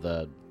and give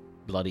the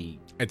bloody...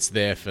 It's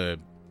there for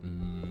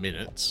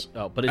minutes.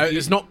 Oh, but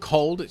It's not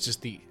cold. It's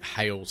just the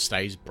hail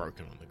stays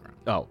broken on the ground.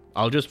 Oh,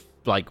 I'll just,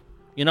 like...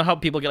 You know how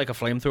people get, like, a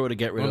flamethrower to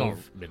get rid Well, not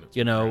of, minutes,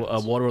 you know,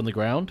 rounds. water on the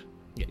ground?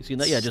 Yeah. You seen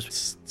that? Yeah,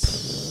 just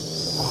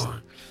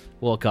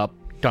walk up,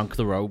 dunk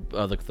the robe,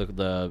 the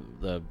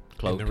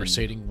cloak. And the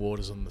receding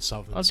waters on the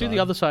southern I'll side. do the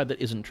other side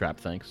that isn't trapped,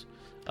 thanks.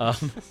 All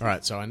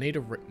right, so I need a...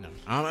 No.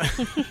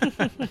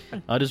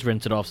 I'll just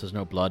rinse it off so there's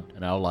no blood,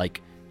 and I'll,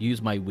 like, use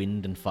my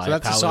wind and fire So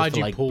that's the powers side to,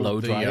 you like, pulled blow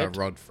dry the it.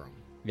 rod from.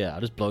 Yeah,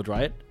 I'll just blow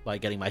dry it by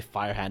getting my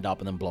fire hand up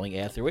and then blowing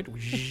air through it.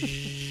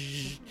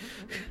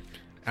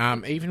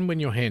 Even when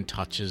your hand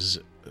touches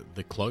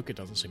the cloak, it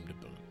doesn't seem to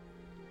burn.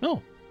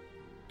 No.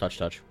 Touch.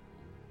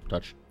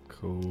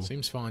 Cool.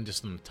 Seems fine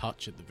just on the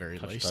touch at the very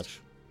least. Touch.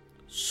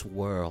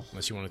 Swirl.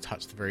 Unless you want to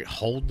touch the very...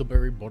 Hold the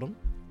very bottom.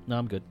 No,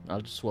 I'm good.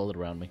 I'll just swirl it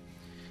around me.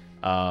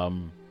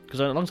 Because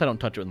as long as I don't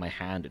touch it with my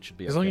hand, it should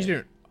be As okay. long as you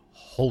don't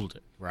hold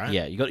it, right?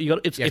 Yeah, you got.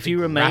 It's You have if to you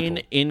remain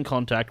grapple. in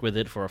contact with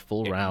it for a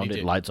full Yeah, round, you it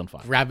do. lights on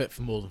fire. Grab it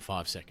for more than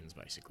 5 seconds,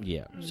 basically.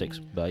 Yeah, 6.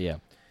 But yeah,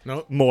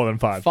 No, More than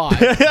 5. 5.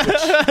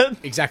 Which,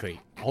 exactly.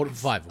 Hold it for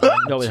 5. 1,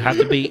 no, it 2, has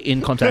to be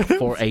in contact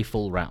for a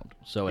full round.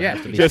 So it Yeah.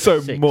 has to be Yeah, so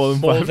 6. more than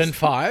more 5. than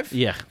 5.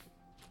 Yeah,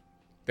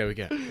 There we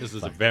go. This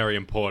is very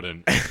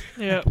important.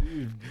 Yeah.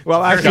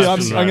 Well, actually,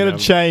 Discussion I'm right going now.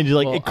 to change.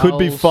 Like, Well, it could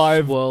be I'll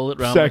 5 swirl it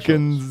round my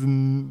seconds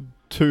and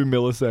 2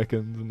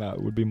 milliseconds, and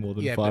that would be more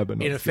than Yeah, 5. but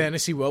But in not a 6.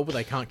 fantasy world where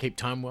they can't keep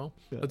time well,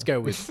 let's go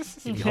with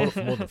if you hold it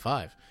for more than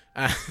 5.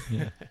 Well,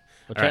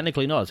 All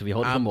technically not. So if you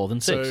hold it for more than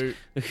 6. So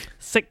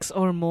 6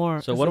 or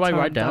more. So is what do the I term,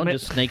 write down? damn it.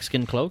 Just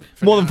snakeskin cloak.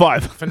 More than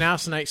 5. for now,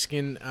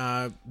 snakeskin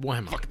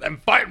Warhammer.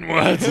 Them fighting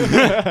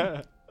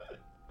words.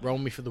 Roll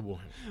me for the Warhammer.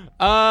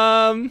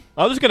 I'm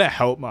just gonna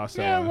help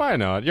Marcel. Yeah, why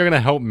not? You're gonna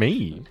help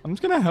me. I'm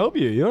just gonna help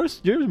you.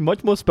 You're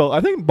much more spell.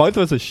 I think both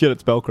of us are shit at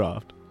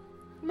spellcraft.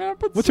 Man, I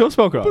put What's your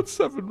spellcraft? put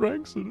 7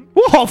 ranks in it.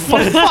 Whoa, for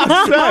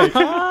fuck's sake!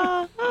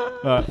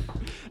 Alright,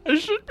 I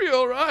should be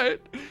all right.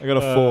 I got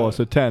a 4,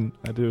 so 10.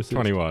 I do a 6.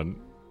 21,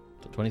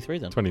 So 23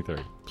 then. 23.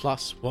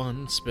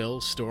 +1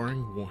 spell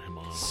storing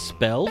Warhammer.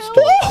 Spell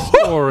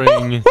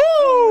Boring.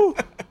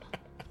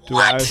 Do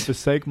I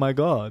forsake my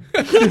god?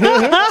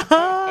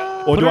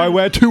 Or do I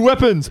wear 2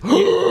 weapons?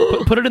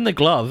 put it in the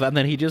glove, and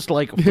then he just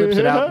like flips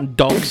it out and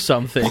donks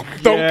something.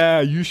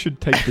 Yeah, you should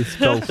take this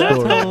spell That's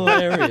story.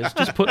 hilarious.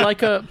 Just put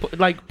like a He's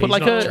like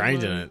not a.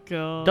 trained in it.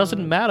 God.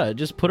 Doesn't matter.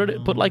 Just put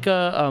like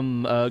a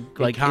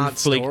He like can't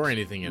inflict store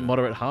anything in it.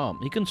 moderate harm.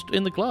 He can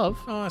in the glove.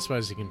 Oh, I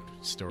suppose he can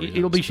store it.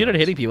 It'll be shit at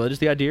hitting people.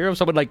 Just the idea of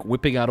someone like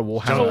whipping out a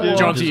warhammer.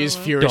 Jonty Just is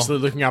furiously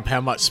looking up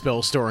how much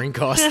spell storing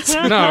costs.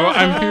 No,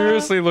 I'm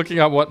furiously looking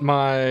up what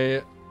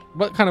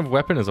kind of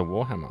weapon is a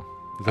warhammer?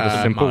 Is it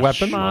a simple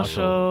Martial. weapon?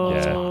 Martial.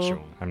 Yeah,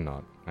 Martial. I'm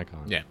not. I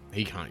can't. Yeah,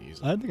 he can't use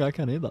it. I don't think I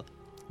can either.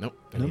 Nope.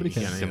 Nobody he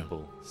can. can't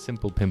either.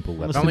 Simple pimple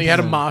weapon. If only you had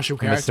a simple man. martial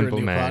I'm a character in simple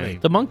your man. party.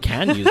 The monk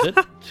can use it.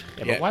 Yeah,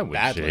 Yeah, but why would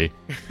badly.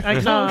 she? I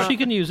No, can't. she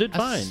can use it.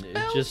 Fine.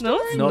 It's just No,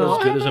 not no.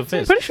 as good as a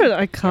fist. Pretty sure that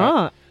I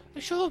can't.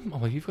 Sure. Oh,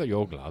 well, you've got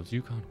your gloves.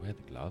 You can't wear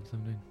the gloves. I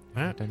mean,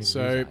 Right, don't even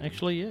so use that.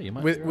 Actually, yeah, you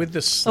might. with be with right. the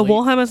A sleet,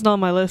 Warhammer's not on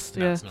my list.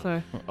 No, Yeah, it's not.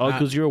 sorry. Oh,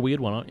 because you're a weird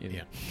one, aren't you?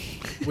 Yeah.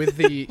 with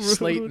the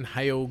sleet and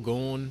hail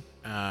gone,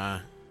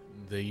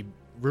 the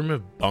room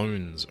of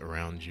bones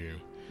around you,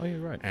 Oh, you're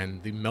right.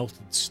 and the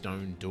melted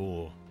stone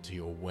door to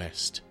your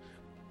west,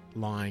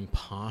 lying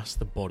past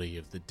the body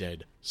of the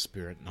dead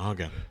spirit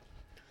Naga.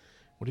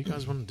 What do you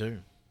guys want to do?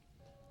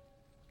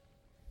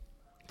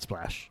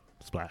 Splash.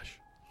 Splash.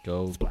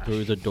 Go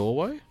through the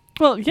doorway.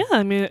 Well, yeah.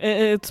 I mean,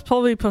 it's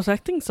probably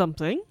protecting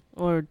something,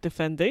 or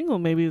defending, or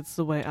maybe it's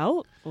the way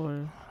out,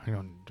 or. Hang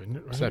on. Didn't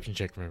it? Perception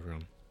check from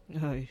everyone.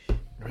 Ay.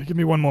 Right, give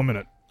me 1 more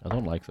minute. I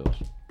don't like those.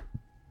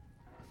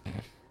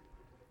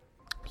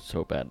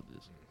 So bad at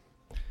this.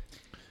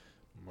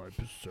 My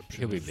perception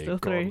Here we is go. Still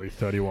 3. godly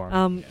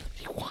 31.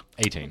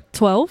 18.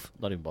 12.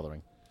 Not even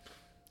bothering.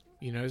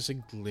 You notice a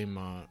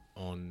glimmer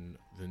on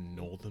the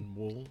northern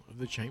wall of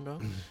the chamber.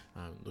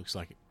 Looks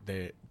like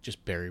they're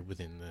just buried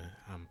within the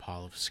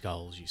pile of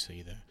skulls you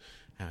see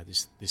there.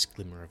 This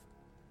glimmer of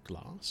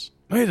glass.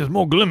 Hey, there's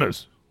more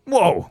glimmers.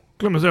 Whoa,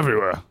 glimmers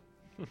everywhere.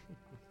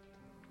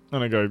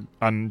 And I go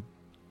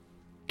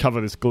uncover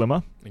this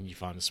glimmer. And you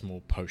find a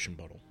small potion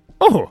bottle.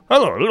 Oh,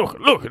 hello,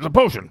 look, it's a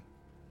potion.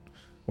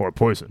 Or a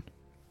poison.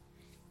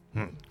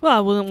 Well, I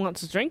wouldn't want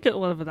to drink it,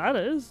 whatever that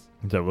is.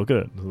 Let's have a look at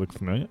it. Does it look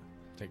familiar?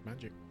 Take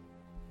magic.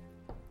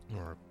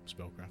 Or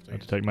spellcraft. I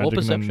have to take magic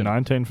and then perception.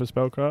 19 for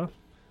spellcraft.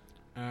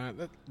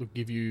 That will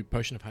give you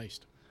potion of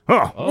haste.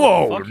 Huh,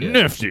 Oh, whoa, fuck yeah.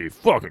 nifty,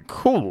 fucking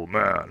cool,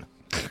 man.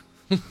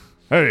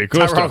 Hey,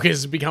 Costa. Tarok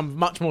has become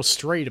much more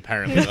street,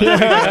 apparently. No,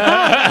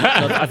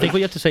 I think what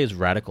you have to say is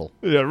radical.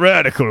 Yeah,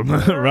 radical,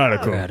 man,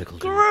 radical. Radical.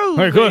 Groovy.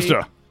 Hey,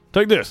 Costa,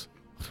 take this.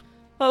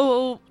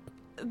 Oh,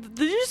 did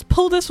you just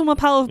pull this from a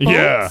pile of bones?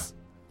 Yeah.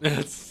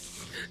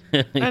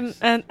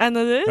 And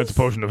it is? That's a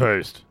potion of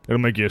haste. It'll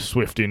make you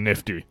swifty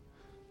nifty.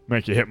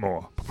 Make you hit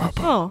more.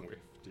 Oh.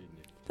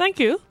 Thank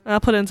you.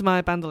 I'll put it into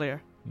my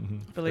bandolier. Mm-hmm.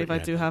 I believe I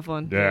do have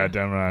one. Yeah,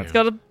 damn right. It's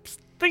got a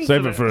thing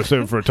Save for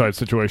it for a tight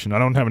situation. I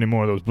don't have any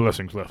more of those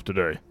blessings left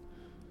today.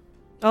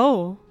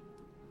 Oh.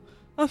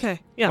 Okay.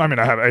 Yeah. I mean,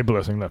 I have a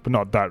blessing left, but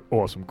not that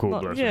awesome, cool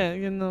Well, blessing.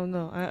 yeah.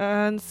 No.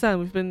 I understand.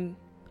 We've been.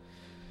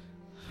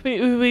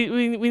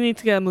 We need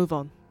to get a move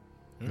on.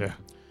 Yeah.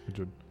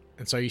 Good.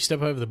 And so you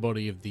step over the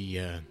body of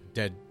the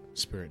dead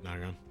spirit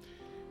Naga,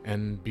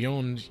 and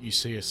beyond you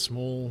see a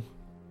small.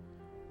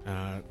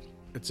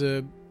 It's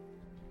a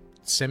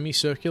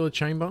semicircular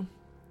chamber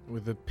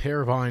with a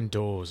pair of iron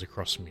doors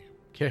across from you,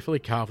 carefully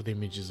carved with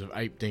images of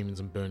ape demons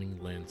and burning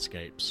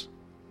landscapes.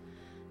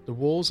 The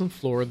walls and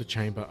floor of the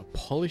chamber are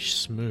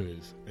polished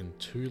smooth, and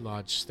 2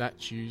 large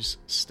statues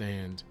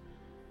stand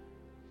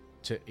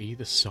to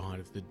either side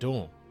of the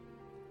door.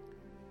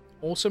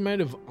 Also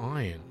made of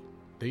iron,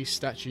 these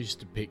statues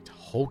depict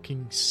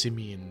hulking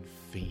simian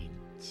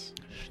fiends,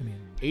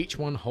 each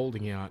one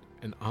holding out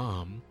an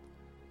arm,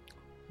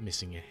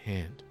 missing a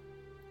hand.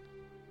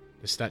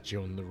 The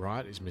statue on the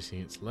right is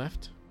missing its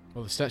left,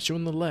 while the statue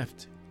on the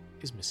left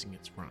is missing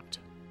its right.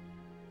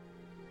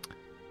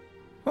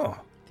 Oh,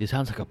 This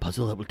sounds like a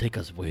puzzle that will take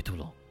us way too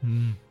long.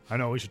 I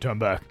know we should turn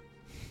back.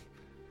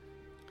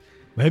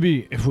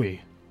 Maybe if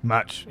we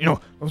match,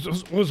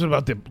 what was it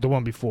about the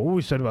one before? What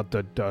we said about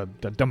the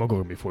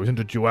Demogorgon before? It was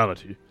into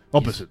duality,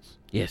 opposites.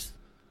 Yes.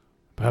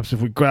 Perhaps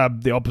if we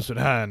grab the opposite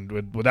hand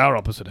with our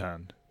opposite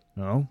hand,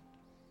 no?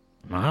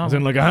 Now, As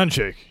in like a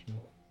handshake.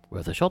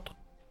 worth a shot.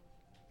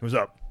 Who's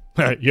up?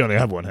 You only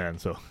have one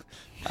hand, so.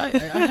 I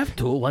have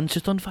two. One's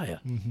just on fire.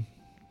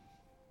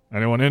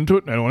 Anyone into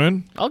it? Anyone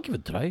in? I'll give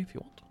it a try if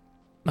you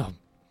want.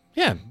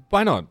 Yeah,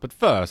 why not? But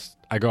first,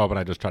 I go up and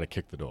I just try to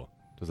kick the door.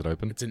 Does it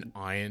open? It's an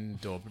iron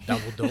door,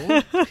 double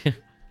door.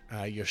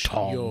 Your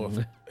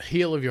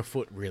heel of your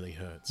foot really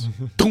hurts.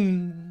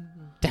 Damn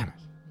it.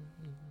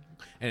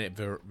 And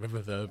it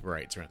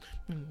reverberates around.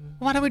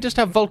 Why don't we just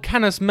have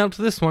Volcanus melt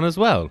this one as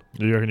well?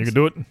 You reckon you can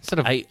do it? Instead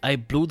of I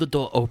blew the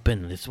door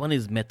open. This one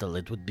is metal.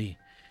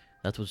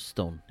 That was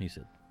stone, he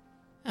said.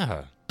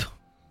 Oh,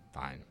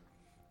 fine.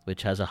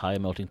 Which has a higher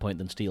melting point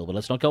than steel. But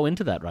let's not go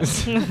into that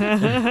right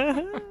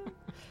now.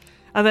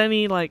 Are there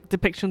any like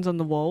depictions on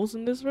the walls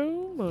in this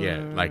room? Or? Yeah,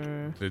 like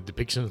the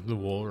depictions on the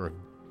wall are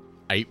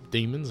ape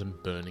demons and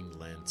burning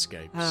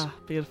landscapes. Ah,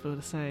 beautiful,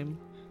 the same.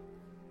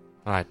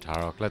 All right,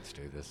 Tarok, let's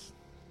do this.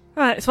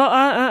 Alright, so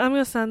I'm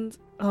gonna stand.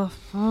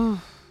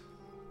 Oh.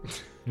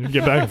 You can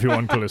get back if you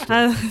want,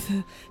 Callista.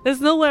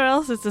 There's nowhere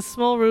else. It's a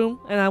small room,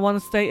 and I want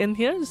to stay in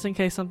here just in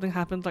case something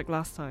happens like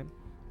last time.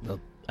 Well,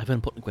 I have an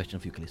important question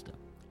for you, Callista.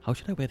 How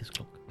should I wear this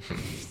cloak?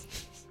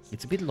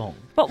 It's a bit long.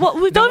 But what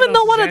we don't even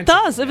know what it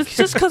does. If it's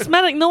just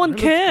cosmetic, no one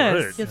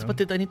cares. Yes, but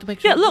I need to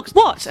make sure. Yeah, look,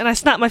 watch. And I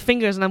snap my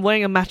fingers, and I'm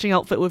wearing a matching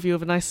outfit with you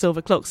with a nice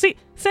silver cloak. See,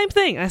 same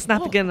thing. I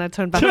snap again, and I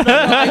turn back.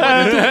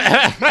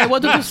 I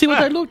wanted to see what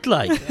I looked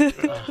like.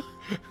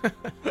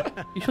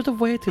 You should have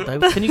waited.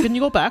 Can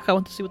you go back? I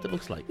want to see what it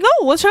looks like. No,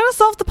 we're trying to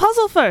solve the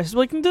puzzle first.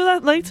 We can do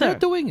that later. They're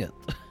doing it.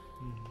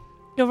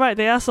 You're right,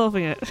 they are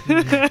solving it.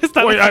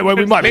 Wait,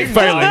 we might be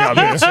failing out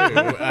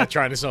here.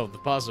 Trying to solve the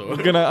puzzle. I'm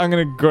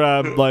gonna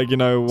grab one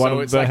So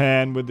of it's the like-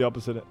 hand with the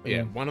opposite.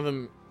 Yeah,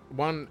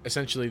 one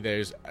essentially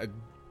there's a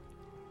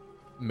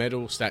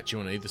metal statue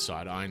on either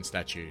side, iron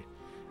statue.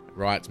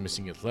 Right's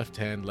missing its left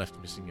hand, left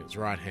missing its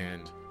right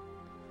hand.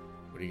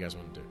 What do you guys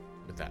want to do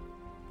with that?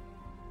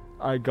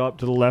 I go up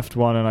to the left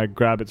one and I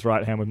grab its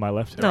right hand with my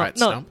left hand. The No, right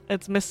no, stump?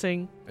 it's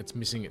missing. It's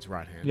missing its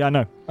right hand. Yeah, I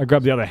know. I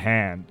grab the other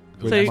hand.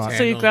 The with So you- left my-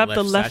 hand you on grab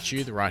the left-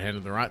 statue, the right hand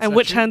on the right. And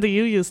which statue. hand do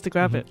you use to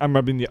grab it? I'm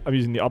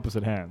using the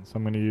opposite hand. So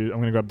I'm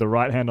gonna grab the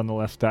right hand on the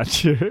left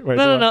statue. Wait,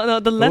 No.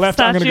 The left left-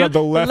 I'm gonna statue. grab the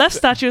The left- left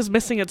statue is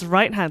missing its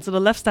right hand, so the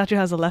left statue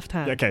has a left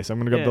hand. Okay, so I'm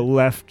gonna grab Yeah. the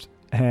left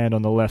hand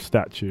on the left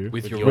statue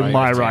With your with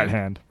my left right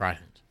hand. hand. Right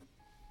hand.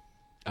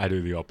 I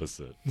do the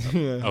opposite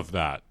of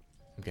that.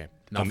 Okay,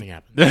 nothing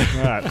happened.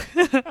 All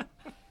right.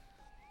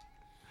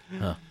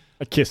 Huh.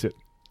 I kiss it.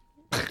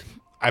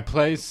 I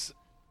place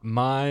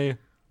my...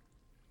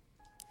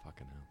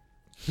 Fucking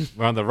hell.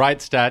 We're on the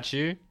right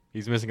statue.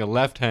 He's missing a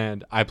left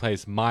hand. I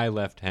place my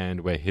left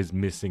hand where his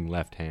missing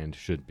left hand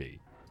should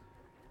be.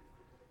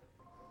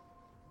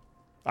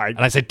 And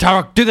I say,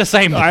 Tarok, do the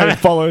same. I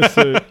follow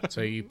suit.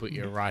 So you put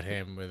your right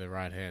hand where the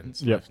right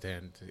hand's Yep. left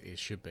hand it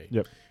should be.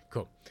 Yep.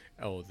 Cool.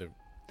 Oh,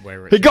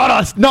 where He it's got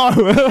us. No.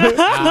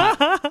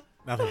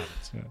 nothing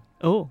happens.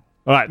 Oh.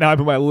 All right, now I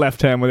put my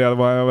left hand with the other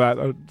one. All right,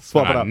 I'll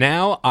swap it up.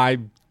 Now I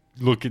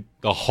look at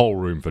the whole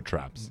room for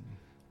traps.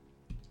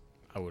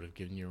 I would have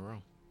given you a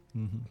roll.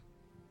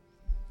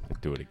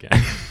 I'd do it again.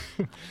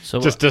 So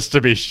just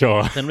to be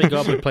sure. then we go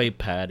up and play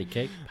patty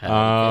cake.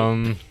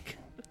 Patty cake.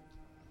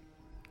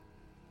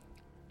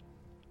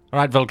 All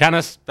right,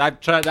 Volcanus.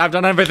 I've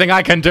done everything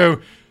I can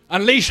do.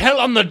 Unleash hell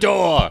on the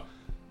door.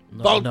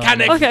 No,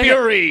 Volcanic no. Okay,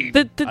 fury.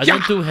 Did I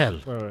don't do hell.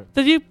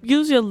 did you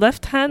use your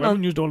left hand We haven't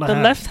on used all the the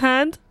hands. left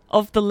hand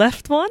of the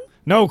left one?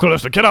 No,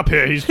 Callista, get up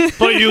here. He's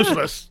bloody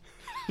useless.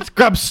 Just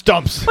grab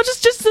stumps. Well,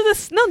 just do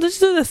this. No, just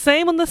do the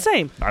same on the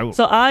same. I will.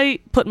 So I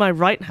put my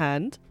right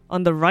hand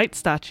on the right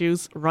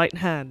statue's right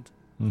hand.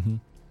 Mm-hmm.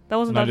 That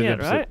wasn't And I done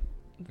did yet, opposite.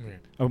 right?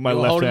 I put my You're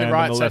left holding hand the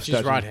right on the left statue's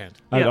statue. right hand.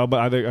 Yeah.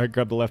 I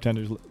grab the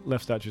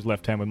left statue's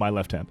left hand with my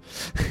left hand.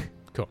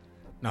 Cool.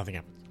 Nothing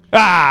happens.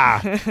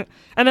 Ah!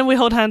 And then we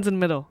hold hands in the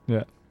middle.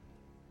 Yeah.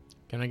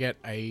 Can I get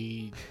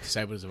a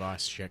disabled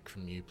device check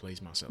from you, please,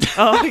 Marcel?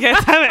 Oh, okay,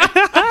 damn it.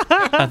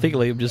 I think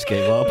Liam just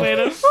gave up. Wait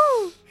a- Do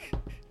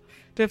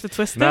you have to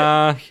twist it?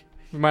 Nah,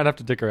 we might have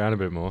to dick around a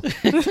bit more.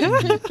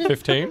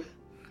 15?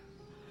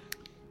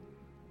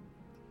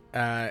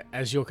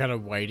 As you're kind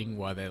of waiting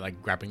while they're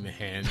like grabbing the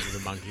hands of the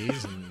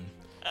monkeys and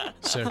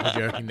circle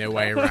jerking their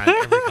way around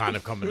every kind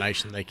of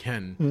combination they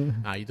can,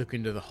 you look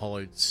into the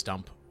hollowed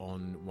stump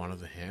on one of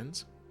the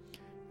hands,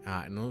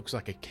 and it looks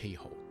like a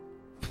keyhole.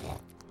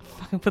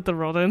 Put the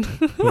rod in.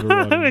 Put a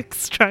rod in. Like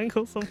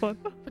strangle someone.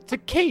 It's a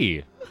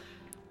key.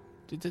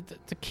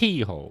 It's a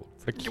keyhole.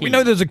 It's a key. We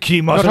know there's a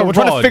key, Marcel. Not a We're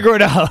trying to rod. figure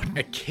it out.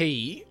 A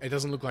key. It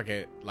doesn't look like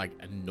a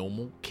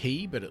normal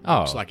key, but it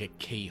looks Oh. like a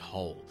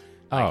keyhole.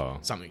 Like Oh.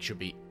 something should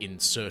be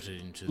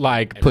inserted into.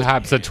 Like the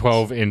perhaps a hands.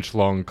 12-inch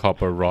long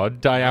copper rod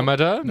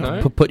diameter?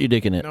 No? Put your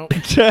dick in it. No,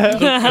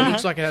 it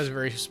looks like it has a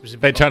very specific.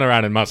 They turn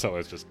around and Marcel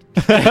is just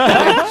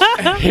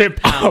hip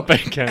up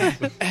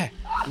against.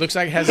 Looks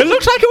like it has. It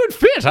looks like it would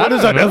fit. How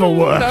does that ever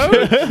work?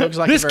 It looks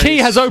like This a very key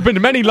has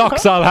opened many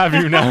locks, I'll have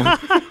you know.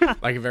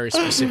 like a very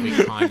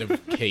specific kind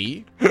of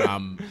key,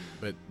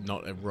 but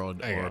not a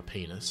rod or a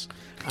penis.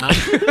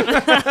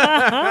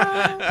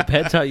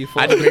 Depends how you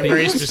I had fall. to be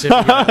very specific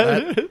about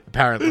that.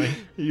 Apparently,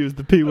 He used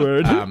the P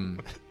word.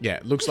 yeah,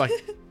 it looks like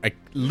Like,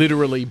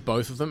 literally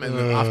both of them. And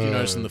then after you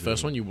noticed in the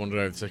first one, you wandered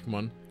over the second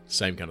one.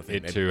 Same kind of thing.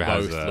 It They too both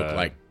has look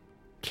like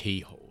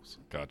keyholes.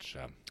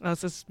 Gotcha. I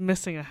was just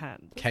missing a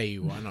hand.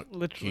 K-U-Y, not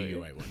Literally.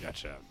 Q-U-A-Y.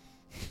 Gotcha.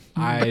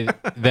 I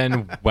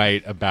then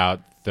wait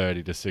about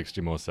 30 to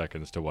 60 more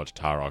seconds to watch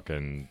Tarok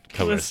and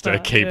Callista Callista,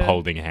 keep yeah.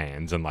 holding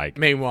hands and like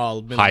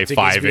Meanwhile,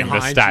 High-fiving the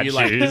behind you,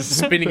 like, statues.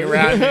 spinning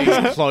around in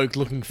his cloak,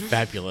 looking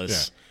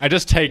fabulous. I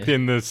just take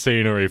in the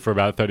scenery for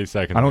about 30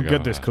 seconds. I don't and go,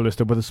 get this,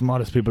 Callista. We're the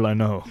smartest people I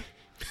know.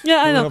 Yeah,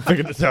 I I've know. not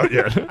figured this out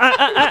yet.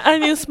 I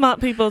knew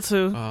smart people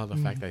too. Oh, the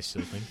fact they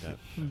still think that.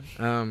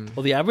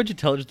 Well, the average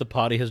intelligence of the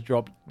party has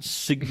dropped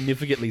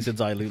significantly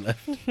since Ailu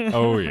left.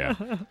 Oh, yeah.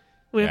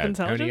 We Yeah, have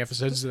How many intelligence.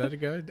 episodes did that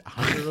ago?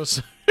 100 or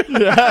so?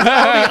 Only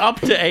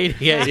up to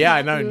 88. Yeah,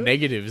 I know.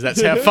 Negatives.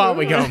 That's how far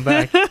we're going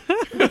back.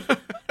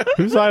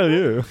 Who's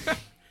you?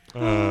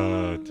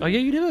 Oh yeah,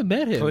 you never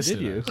met him, Close did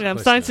to you? that. Yeah, I'm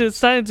Close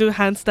starting to do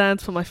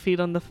handstands for my feet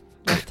on the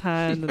left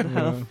hand and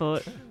the left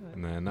foot.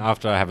 And then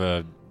after I have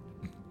a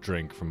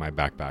drink from my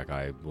backpack,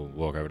 I will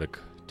walk over to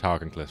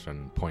Tarok and Callista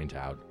and point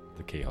out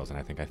the keyholes. And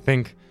I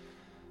think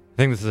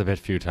this is a bit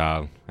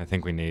futile. I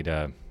think we need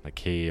a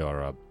key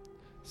or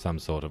some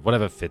sort of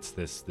whatever fits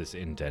this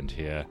indent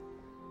here.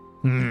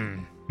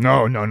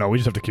 No. We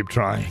just have to keep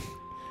trying.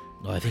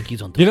 No, I think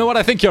he's on. You know what?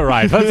 I think you're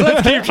right.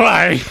 Let's keep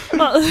trying.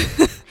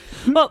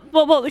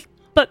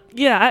 But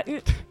yeah,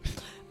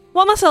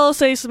 what Marcelo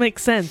says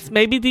makes sense.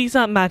 Maybe these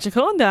aren't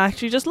magical and they're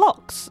actually just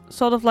locks,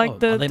 sort of like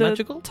Oh, are they the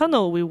magical?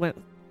 tunnel we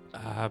went.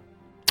 Uh,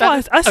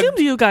 I assumed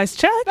you guys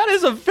checked. that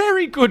is a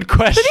very good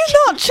question. Did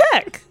you not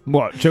check?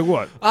 What? Check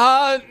what?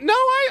 No,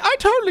 I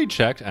totally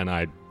checked, and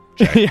I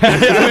checked.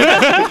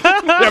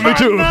 Yeah, me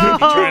too.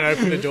 Try and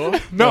open the door.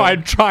 No,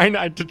 I'm trying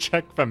to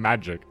check for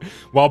magic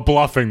while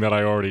bluffing that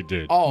I already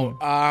did. Oh,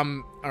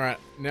 all right.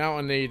 Now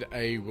I need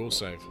a will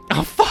save.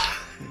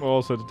 We're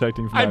also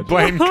detecting I magic.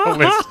 blame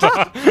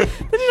Callista. Did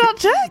you not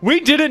check? We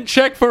didn't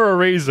check for a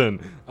reason.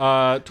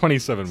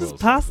 27 Just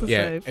wills. pass the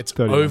Yeah, save. it's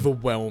 31.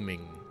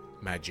 overwhelming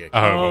magic.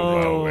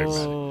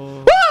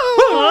 Oh,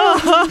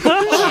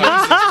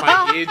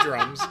 My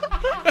eardrums.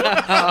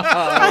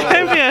 That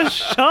gave me a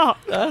shock.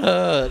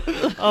 Oh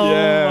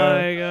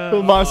my god.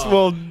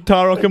 Well,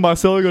 Tarok and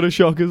Marcelo got a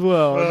shock as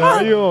well. Now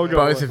you all got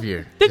Both one. of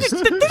you. Did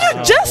you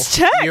just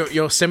check?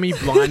 You're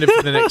semi-blinded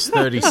for the next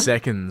 30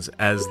 seconds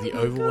as the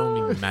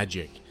overwhelming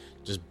magic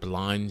just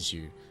blinds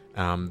you.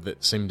 That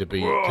seem to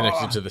be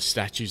connected to the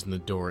statues and the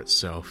door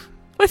itself.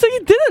 Wait, so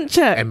you didn't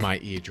check? And my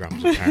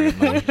eardrums,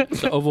 apparently.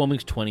 So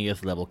overwhelming's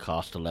 20th level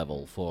caster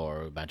level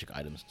for magic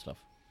items and stuff.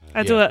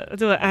 I do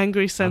an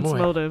angry sense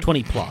aware. motive.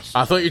 20 plus.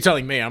 I thought you were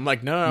telling me. I'm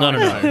like, no.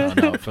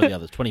 No, for the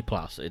others. 20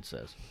 plus, it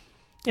says.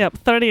 Yep,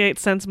 38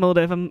 sense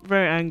motive. I'm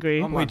very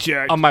angry. we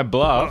checked. On my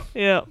bluff.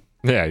 Yeah.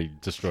 Yeah, you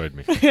destroyed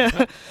me.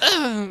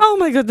 Oh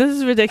my god, this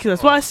is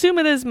ridiculous. Well, I assume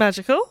it is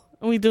magical,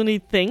 and we do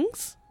need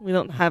things. We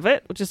don't have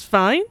it, which is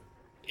fine.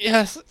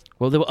 Yes.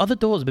 Well, there were other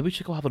doors. Maybe we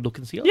should go have a look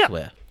and see Yeah.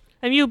 elsewhere.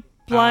 And you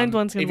blind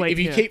ones can wait If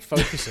you here. keep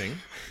focusing,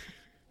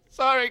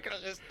 Sorry,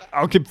 Callista.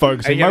 I'll keep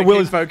focusing. Are you My gonna will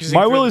keep is focusing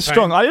my for will the is pain?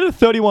 strong. I did a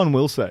 31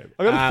 will save.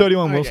 I got a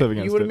 31 will okay, save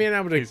against you would have it. been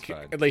able to He's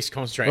fine. at least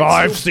concentrate. Oh,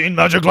 I've It's still- seen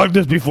magic like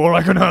this before.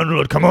 I can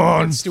handle it. Come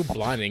on. It's still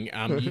blinding.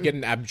 You get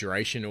an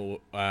abjuration or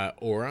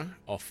aura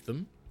off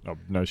them. Oh,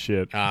 no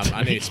shit.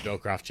 I need a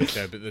spellcraft check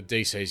though, but the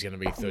DC is going to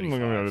be I'm 35. not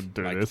gonna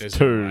do Like, this. there's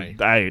no 2, way.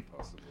 8.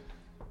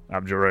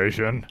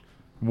 Abjuration.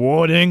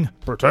 Warding.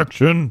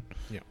 Protection.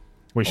 Yeah.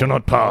 We shall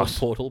not pass.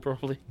 Portal,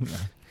 probably.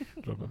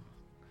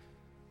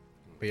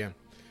 But yeah.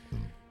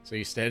 So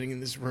you're standing in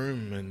this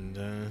room and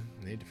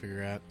need to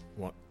figure out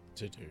what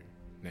to do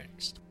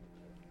next.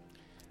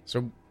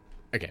 So,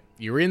 okay,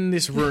 you're in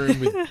this room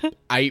with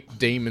 8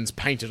 demons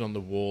painted on the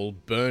wall,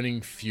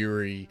 burning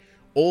fury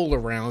all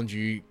around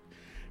you.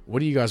 What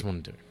do you guys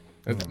want to do?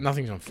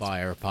 Nothing's on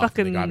fire apart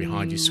from the guy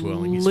behind you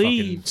swirling his fucking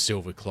leave.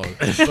 silver cloak.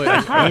 I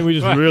think we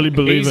just really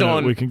believe He's in it.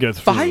 on We can get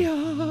through.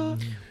 fire!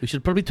 We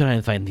should probably try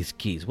and find these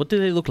keys. What do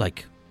they look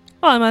like?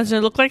 Well, I imagine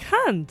it looked like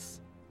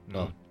hands.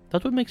 No.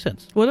 That would make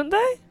sense. Wouldn't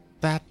they?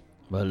 That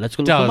Well, let's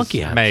go look for does monkey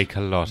hands. make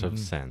a lot of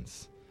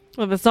sense.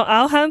 Well, if it's not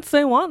our hands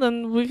they want,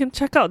 then we can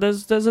check out.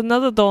 There's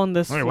another door on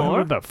this Hey, what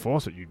floor. about that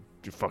faucet you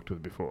fucked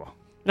with before?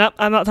 Nope,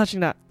 I'm not touching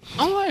that.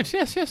 Oh, right.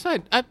 Yes.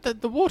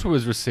 The water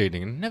was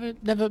receding and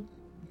never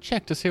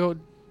checked to see what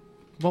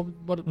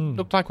it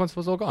looked like once it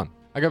was all gone.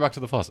 I go back to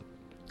the faucet.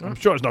 I'm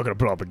sure it's not going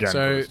to put up again.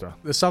 So, Calista.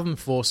 the southern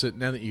faucet,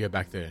 now that you go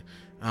back there,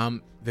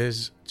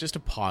 there's just a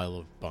pile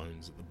of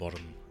bones at the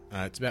bottom.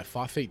 It's about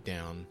 5 feet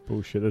down.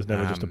 Bullshit. There's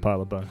never just a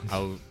pile of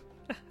bones.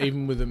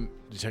 Even with a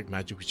detect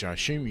magic, which I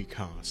assume you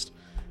cast,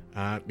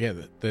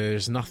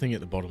 there's nothing at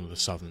the bottom of the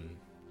southern.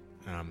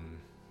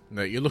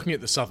 No, you're looking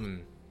at the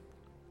southern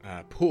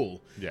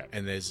pool, Yeah.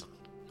 and there's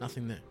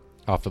nothing there.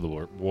 After the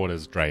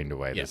water's drained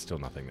away, Yeah. there's still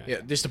nothing there.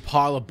 Yeah, just a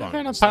pile of bones.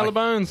 Okay, a pile Like- of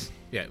bones.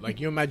 Yeah, like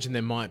you imagine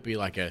there might be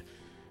like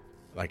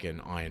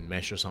an iron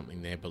mesh or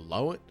something there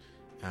below it,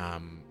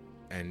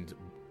 and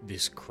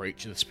this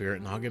creature, the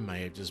spirit naga,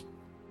 may have just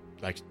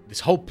like this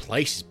whole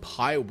place is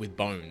piled with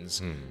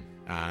bones,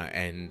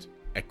 and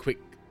a quick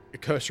a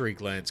cursory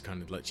glance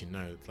kind of lets you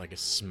know it's like a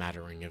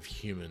smattering of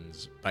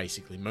humans,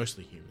 basically,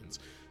 mostly humans.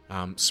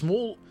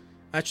 Small.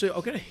 Actually,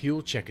 I'll get a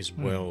heal check as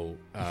well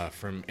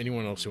from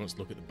anyone else who wants to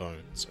look at the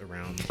bones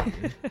around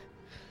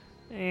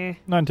you.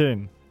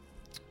 19.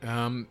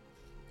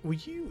 Were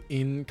you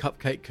in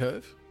Cupcake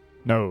Curve?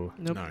 No.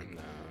 Nope. No.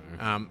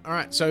 All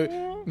right,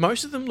 so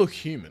most of them look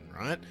human,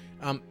 right?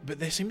 But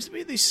there seems to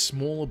be these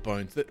smaller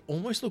bones that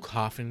almost look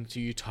half into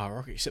you,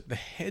 Tarok, except the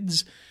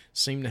heads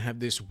seem to have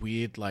this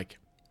weird, like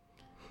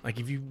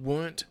if you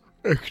weren't...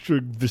 Extra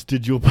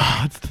vestigial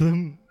parts to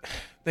them.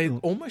 They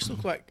almost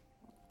look like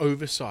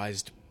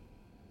oversized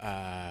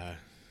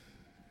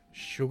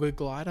sugar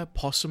glider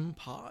possum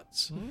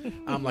parts.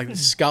 Like the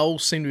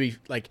skulls seem to be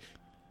like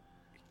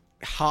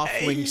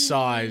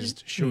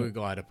halfling-sized sugar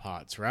glider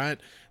parts, right?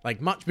 Like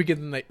much bigger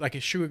than like a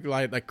sugar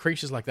glider. Like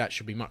creatures like that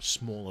should be much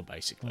smaller,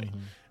 basically.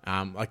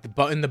 Like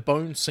the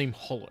bones seem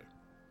hollow.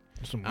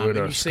 Some And weird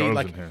you ass see skulls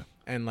like in here.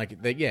 and like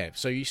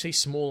so you see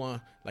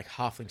smaller like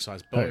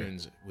halfling-sized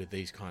bones with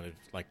these kind of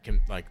like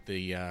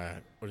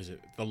the what is it?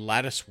 The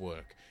lattice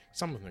work.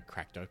 Some of them are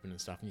cracked open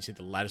and stuff, and you see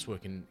the lattice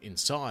work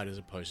inside as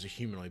opposed to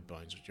humanoid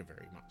bones, which are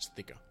very much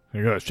thicker.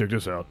 Hey guys, check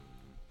this out.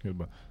 Hey,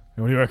 what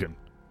do you reckon?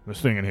 This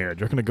thing in here,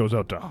 do you reckon it goes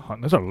out to hunt?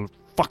 There's a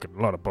fucking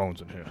lot of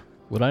bones in here.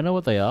 Would I know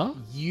what they are?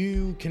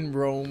 You can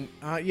roll.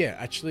 Yeah,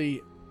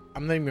 actually,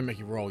 I'm not even gonna make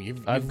you roll.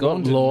 I've got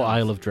rolled Law enough.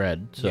 Isle of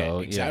Dread, so yeah,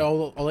 exactly.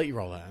 I'll let you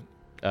roll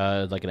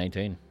that. like an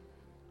 18.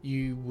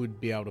 You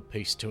would be able to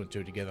piece two and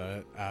two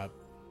together.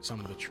 Some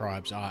of the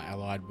tribes are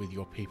allied with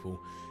your people,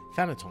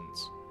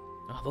 Thanatons.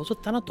 Oh, those are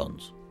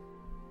Thanatons.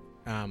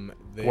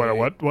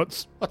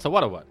 What's? What's a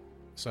what?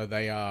 So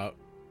they are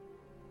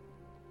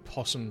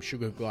possum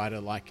sugar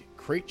glider like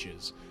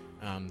creatures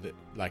that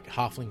like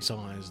halfling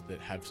size that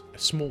have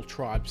small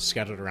tribes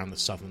scattered around the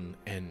southern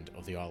end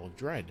of the Isle of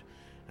Dread.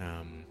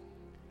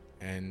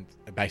 And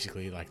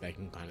basically like they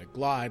can kind of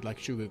glide like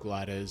sugar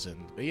gliders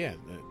but yeah,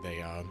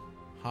 they are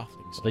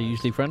halfling size. Are they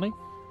usually friendly?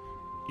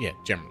 Yeah,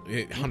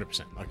 generally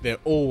 100%. Like they're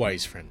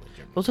always friendly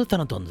generally. Those are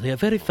Thanatons. They are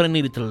very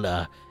friendly little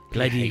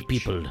glidey PH.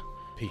 people.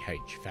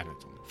 PH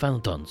Thanaton.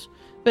 Thanatons.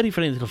 Very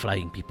friendly little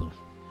flying people.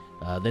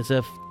 There's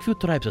a few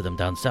tribes of them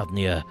down south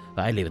near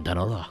where I live in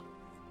Tanola.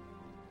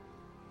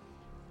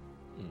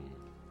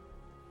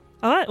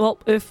 All right. Well,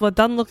 if we're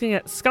done looking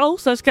at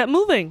skulls, let's get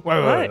moving. Wait.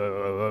 All right.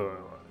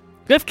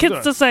 We have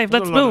kids to save.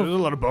 Let's There's a move.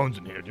 lot of bones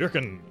in here. Do you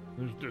reckon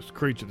this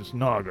creature, this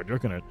Naga, do you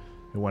reckon it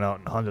went out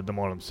and hunted them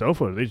all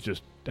himself, or are these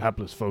just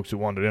hapless folks who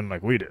wandered in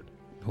like we did?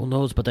 Who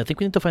knows, but I think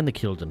we need to find the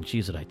killed, and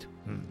she's right.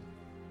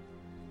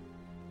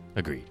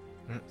 Agreed.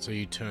 Right, so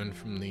you turn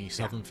from the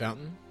southern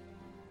fountain.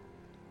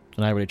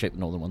 And I already checked the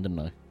northern one, didn't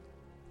I?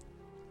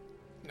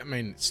 I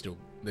mean,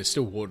 there's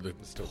still water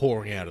that's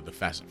pouring out of the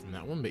facet from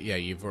that one, but yeah,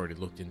 you've already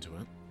looked into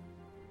it.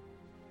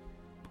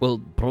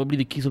 Well, probably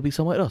the keys will be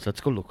somewhere else.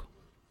 Let's go look.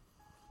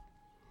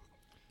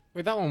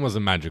 Wait, that one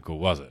wasn't magical,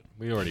 was it?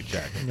 We already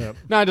checked. Yep.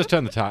 No, I just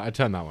turned I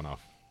turned that one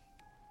off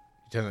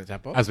You turn that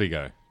tap off. as we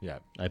go. Yeah.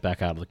 I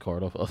back out of the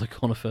corridor, of the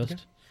corner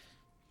first.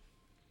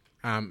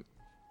 All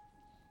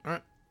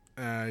right.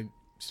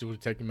 Still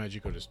detecting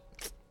magic or just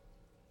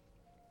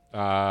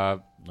No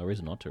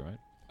reason not to, right?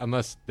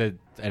 unless there's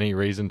any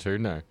reason to,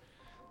 no.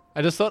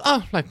 I just thought,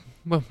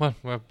 we're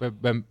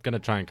going to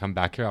try and come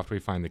back here after we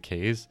find the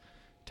keys.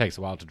 Takes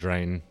a while to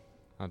drain.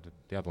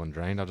 The other one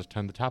drained. I'll just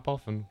turn the tap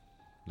off and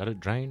let it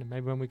drain, and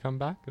maybe when we come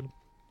back, it'll...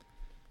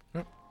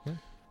 Yep,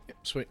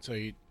 sweet. So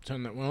you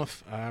turn that one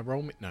off.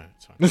 Roll me. No,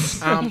 it's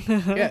fine.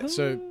 Yeah.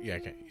 So yeah,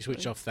 okay. You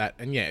switch off that,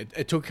 and yeah,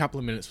 it took a couple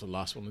of minutes for the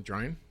last one to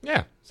drain.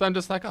 Yeah. So I'm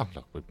just like,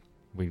 look,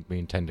 we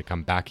intend to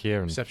come back here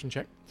and Perception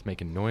check. it's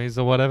making noise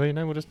or whatever, you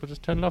know. We'll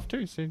just turn it off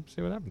too. See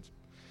what happens.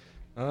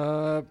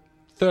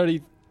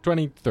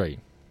 23.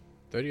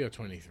 30 or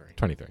 23.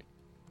 23.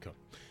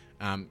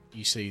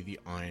 You see the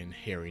iron,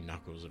 hairy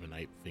knuckles of an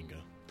ape finger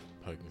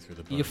poking through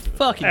the bone. You're of the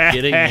fucking bone.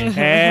 kidding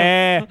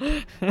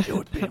me. You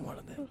would be one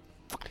of them.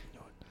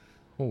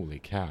 Holy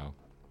cow!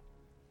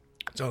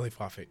 It's only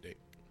 5 feet deep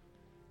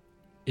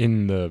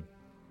In the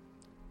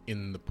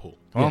pool.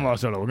 Oh,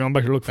 Marcelo, we're going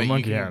back to look for But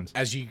monkey you can- hands.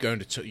 As you go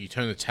to you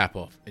turn the tap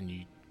off and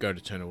you go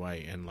to turn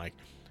away, and like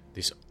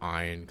this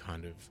iron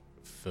kind of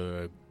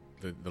fur,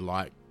 the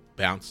light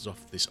bounces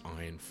off this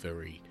iron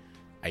furry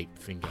ape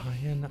finger.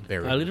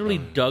 buried I in literally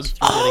bones. dug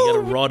through there to get a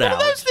rod one out. of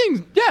those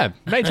things. Yeah,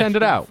 mage hand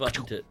it out.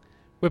 Fucked it.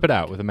 Whip it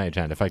out with a mage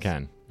hand if I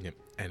can. Yep.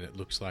 And it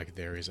looks like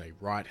there is a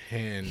right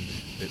hand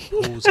that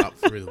pulls up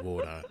through the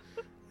water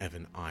of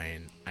an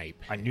iron ape.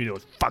 I knew there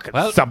was fucking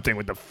Well- something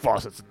with the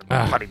faucets and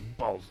the bloody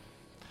balls.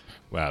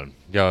 Well,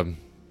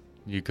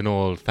 you can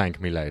all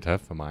thank me later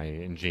for my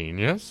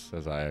ingenious,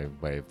 as I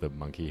wave the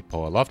monkey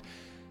paw aloft.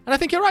 And I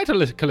think you're right,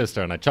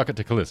 Callista, and I chuck it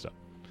to Callista.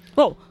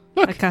 Whoa!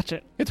 Look. I catch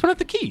it. It's one of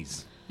the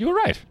keys. You were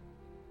right.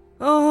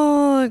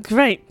 Oh,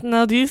 great.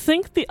 Now, do you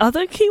think the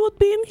other key would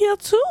be in here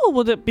too, or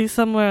would it be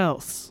somewhere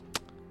else?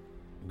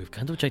 We've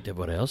kind of checked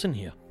everywhere else in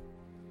here.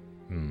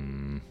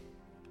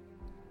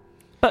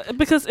 But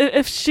because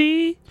if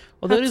she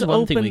Well, there had is to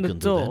one thing open we the can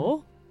do then.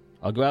 door,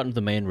 I'll go out into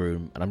the main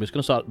room, and I'm just going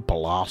to start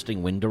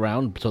blasting wind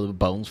around so the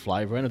bones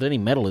fly around. If there's any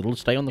metal, it'll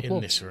stay on the In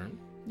floor. this room.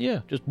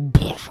 Yeah, just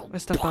I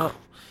step out.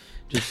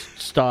 just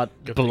start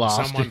Good thing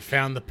blasting. someone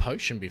found the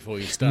potion before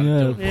you started Yeah.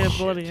 doing Yeah, this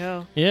shit. bloody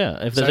hell. Yeah,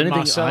 if there's So anything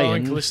Marcelo and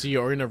iron, Callista,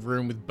 you're in a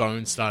room with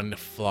bones starting to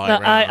fly No,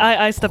 around.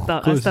 I stepped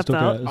out. I Close stepped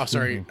stuck out. out. Oh,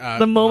 sorry.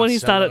 The moment he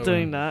started Marcelo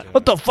doing and- that.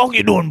 What the fuck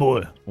you doing,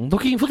 boy? I'm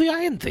looking for the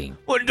iron thing.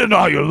 Well, you don't know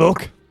how you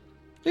look.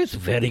 It's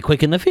very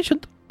quick and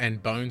efficient.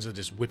 And bones are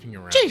just whipping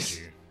around Jeez.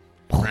 you,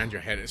 around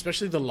your head,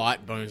 especially the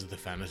light bones of the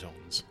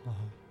Thanatons.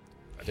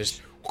 Are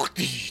just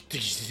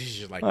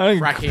like I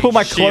cracking. pull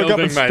my cloak up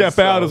and Shielding step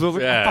out as well. myself,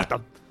 Like, yeah. "Fuck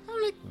them."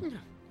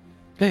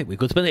 Hey, we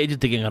could spend ages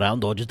digging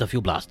around or just a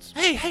few blasts.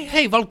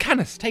 Hey,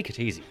 Volcanus, take it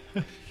easy.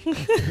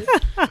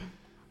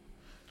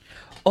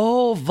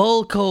 Oh,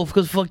 Volkov,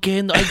 because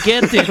fucking I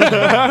get it.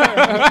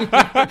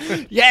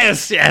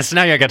 Yes,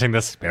 now you're getting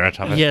the spirit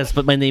of it. Yes,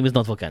 but my name is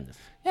not Volcanus.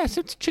 Yes,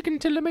 it's chicken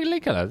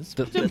tillamiliculas.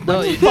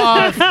 No,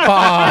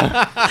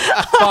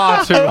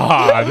 Far too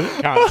hard.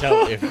 Can't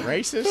tell if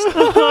racist.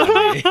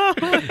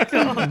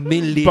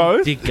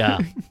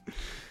 Militica.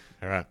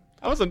 All right.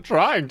 I wasn't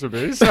trying to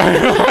be. So.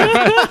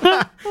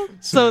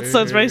 So it's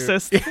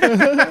racist.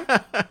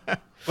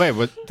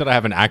 Wait, did I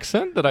have an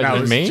accent that I No,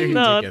 didn't it's mean? chicken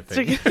No, ticket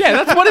thing. chicken- Yeah,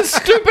 that's what his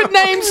stupid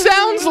name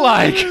sounds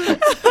like.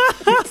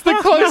 It's the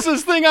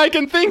closest thing I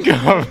can think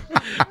of.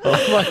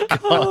 Oh my god.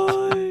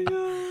 Oh my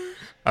God.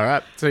 All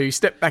right. So you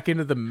step back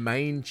into the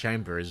main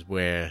chamber, is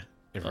where Are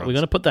everyone's. we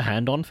going to put the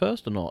hand on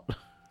first or not?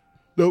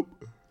 Nope.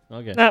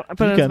 Okay. No, I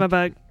put it You into can. my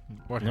bag.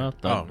 What? No, Oh,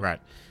 don't. right.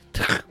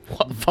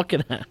 What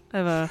fucking hand? I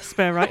have a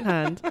spare right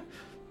hand.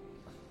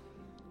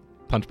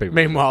 Punch people.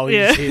 Meanwhile, you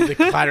Yeah. just hear the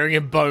clattering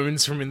of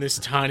bones from in this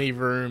tiny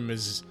room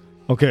as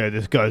Okay,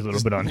 this guy's a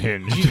little bit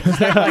unhinged.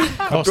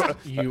 cost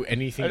you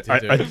anything to I,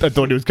 do. I, I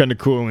thought he was kind of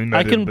cool. When he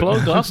I met can it, but-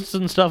 blow gusts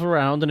and stuff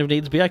around, and if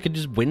needs be, I could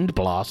just wind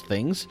blast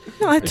things.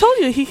 No, I told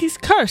you he's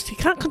cursed. He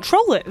can't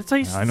control it. So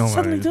he's I know,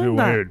 suddenly man. It's a bit doing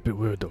that. weird. Bit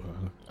weird,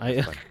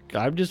 though.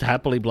 I'm just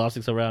happily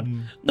blasting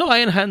around. No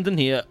iron hand in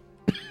here.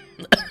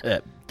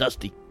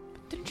 Dusty.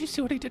 Didn't you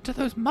see what he did to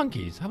those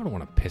monkeys? I wouldn't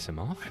want to piss him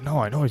off. I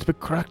know. He's a bit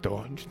cracked,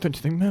 though. Don't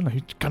you think, man? Like,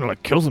 he kind of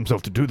like kills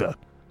himself to do that.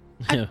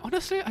 Yeah.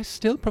 Honestly, I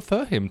still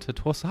prefer him to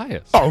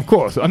Torsius. Oh, of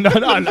course.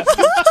 Undeniably.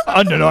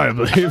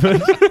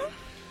 But,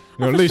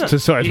 at least to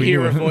size You we hear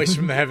knew a it. voice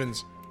from the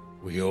heavens.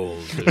 We all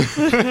do.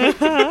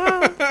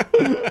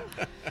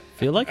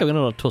 Feel like I'm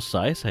going to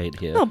Tossias hate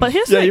here. No, but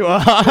here's the Yeah, thing. you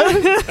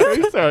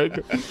are. Sorry.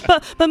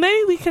 But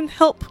maybe we can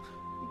help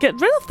get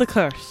rid of the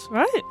curse,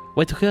 right?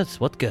 Wait, the curse?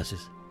 What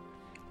curses?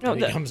 No,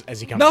 And he comes, as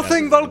he comes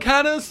Nothing, out of the-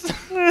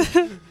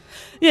 Volcanus!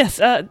 yes,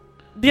 the other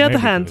Maybe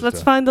hand. there's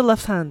Let's a- find the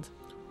left hand.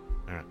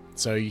 Alright,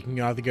 so you can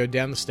either go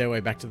down the stairway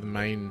back to the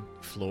main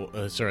floor,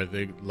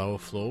 the lower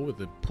floor with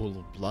the pool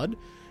of blood,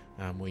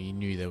 where you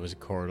knew there was a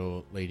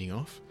corridor leading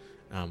off,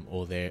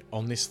 or there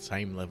on this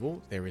same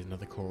level there is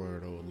another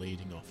corridor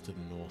leading off to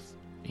the north.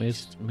 May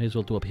as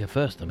well do up here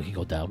first, then we can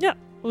go down. Yeah,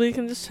 we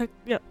can just check.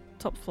 Yeah,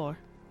 top floor.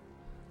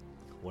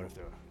 What if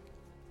there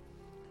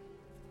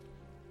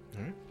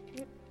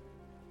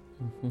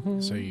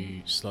So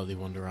you slowly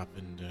wander up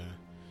and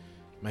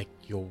make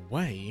your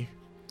way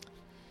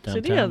To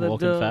the Downtown, other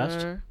walking door.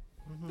 fast.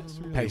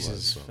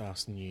 paces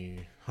fast in you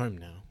home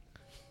now.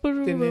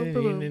 Bit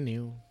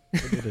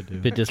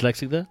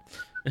dyslexic there.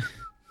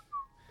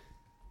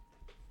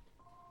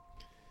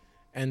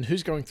 And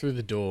who's going through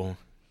the door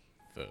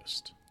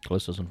first?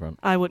 Closest in front.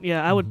 I would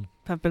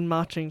have been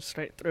marching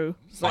straight through.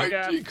 It's like,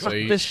 So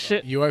you, this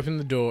shit. you open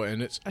the door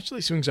and it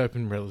actually swings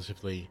open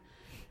relatively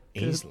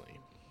easily.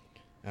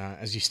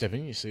 As you step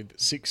in, you see that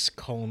 6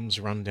 columns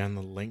run down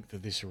the length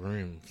of this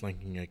room,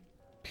 flanking a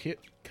pit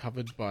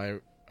covered by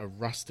a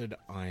rusted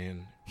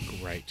iron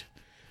grate.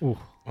 Ooh.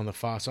 On the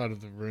far side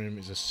of the room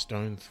is a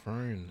stone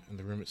throne, and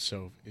the room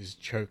itself is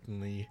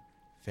chokingly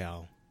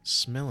foul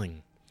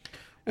smelling.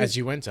 As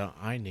you enter,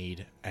 I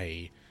need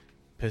a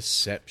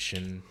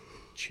perception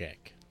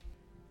check.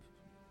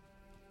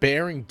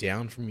 Bearing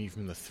down from you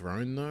from the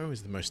throne, though,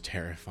 is the most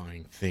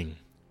terrifying thing.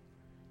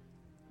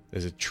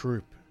 There's a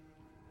troop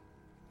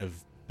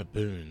of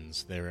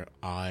baboons. Their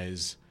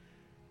eyes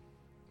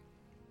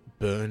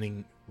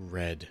burning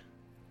red.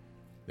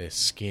 Their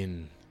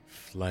skin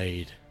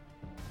flayed.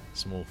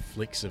 Small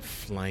flicks of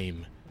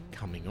flame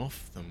coming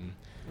off them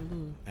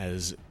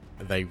as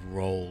they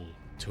roll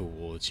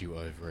towards you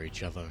over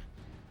each other.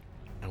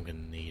 I'm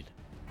going to need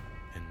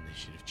an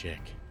initiative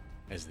check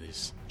as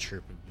this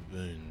troop of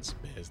baboons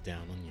bears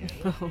down on you.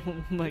 Oh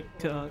my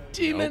god.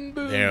 Demon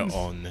Nope, they're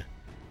on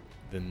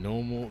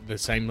the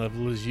same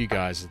level as you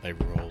guys as they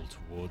roll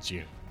towards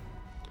you.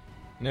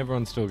 And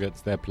everyone still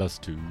gets their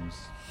 +2s.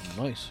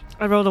 Nice.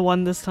 I rolled a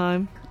 1 this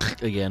time.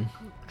 Again.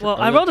 Well,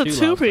 I I rolled a got 2 2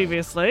 last time.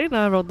 previously, and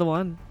I rolled the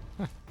 1.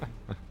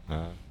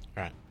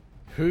 Right.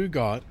 Who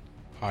got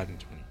higher than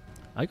 20?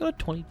 I got a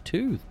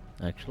 22,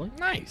 actually.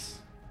 Nice.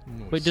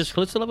 Wait, does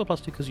Calista have a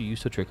 +2 because you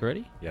used to trick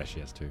already? Yeah, she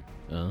has 2.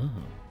 Oh.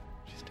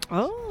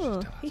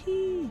 Oh,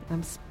 hee-hee.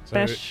 I'm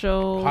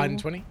special. Higher than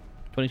 20?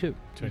 22.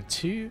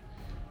 22.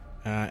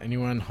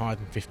 Anyone higher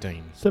than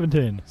 15?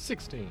 17.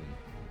 16.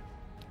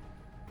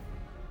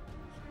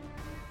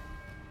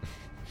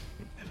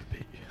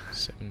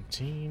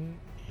 17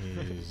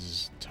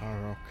 is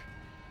Tarok.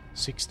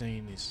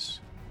 16 is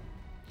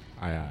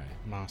Aye.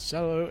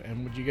 Marcelo.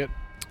 And would you get?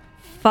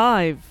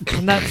 5,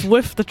 and that's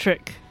with the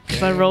trick.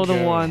 Because I There rolled you a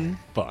go. 1.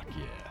 Fuck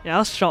yeah. Yeah, I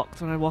was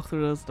shocked when I walked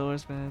through those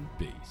doors, man.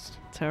 Beast.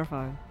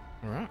 Terrifying.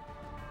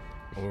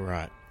 All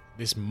right.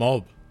 This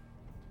mob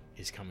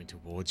is coming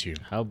towards you.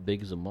 How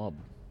big is a mob?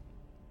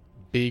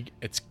 Big.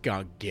 It's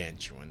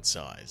gargantuan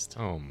sized.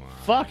 Oh my.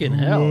 Fucking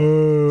hell.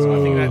 So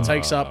I think that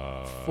takes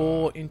up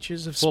 4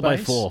 inches of space.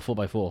 4x4,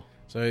 4x4.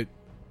 So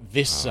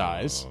this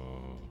size.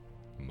 Oh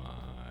my.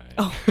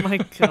 Oh my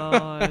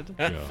god.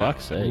 God.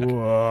 Fuck's sake.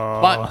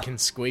 But can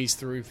squeeze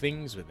through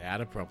things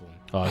without a problem.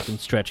 Oh, it can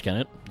stretch, can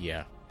it?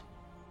 Yeah.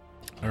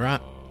 All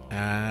right.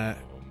 Oh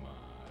my.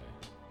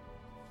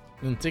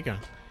 Luntika,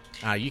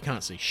 you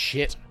can't see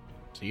shit,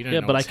 so you don't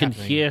Yeah, know but I what's can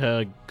happening. hear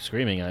her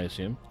screaming, I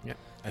assume. Yeah,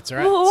 that's all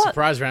right. What?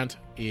 Surprise round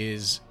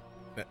is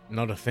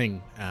not a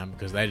thing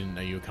because they didn't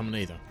know you were coming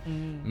either.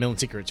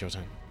 Milantika, it's your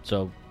turn.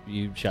 So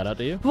you shout out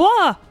to you?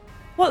 What?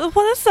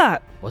 What is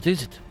that? What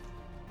is it?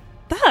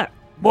 That?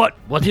 What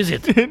is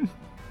it?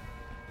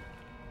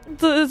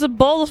 It's a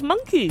ball of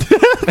monkeys.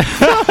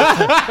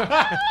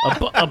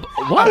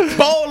 What?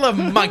 Ball of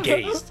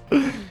monkeys!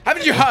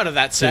 Haven't you heard of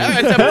that, sir?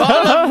 It's a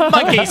ball of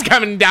monkeys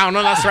coming down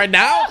on us right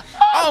now.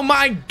 Oh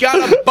my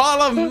god, a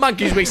ball of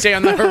monkeys we see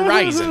on the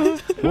horizon.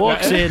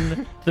 Walks in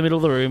to the middle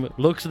of the room,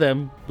 looks at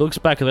them, looks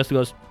back at us and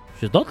goes,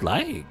 she's not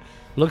lying.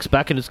 Looks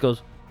back and just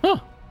goes, huh.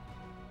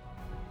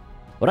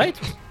 Right?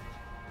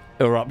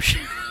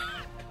 Eruption.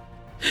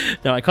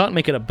 Now, I can't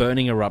make it a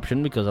burning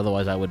eruption because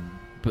otherwise I would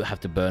have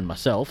to burn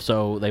myself,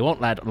 so they won't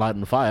light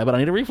on fire, but I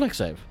need a reflex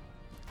save.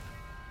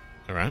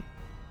 All right.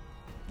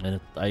 And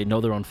I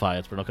know they're on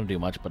fire, so we're not going to do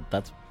much, but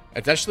that's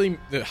It's actually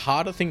the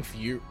harder thing for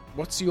you.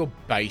 What's your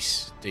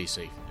base DC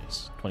for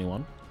this?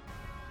 21.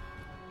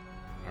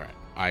 All right.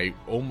 I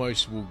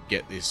almost will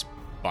get this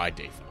by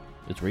default.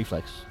 It's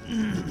reflex.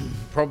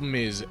 Problem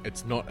is,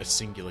 it's not a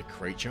singular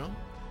creature.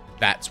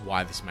 That's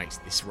why this makes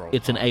this roll.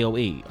 It's an hard.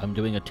 AoE. I'm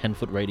doing a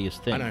 10-foot radius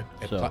thing. I know.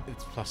 So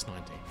It's plus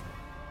 19.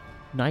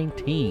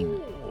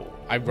 19.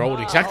 I rolled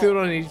exactly what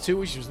I needed to,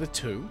 which was the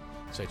 2.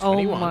 So Oh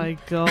 21. my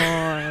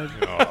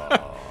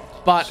god.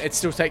 But it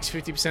still takes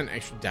 50%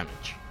 extra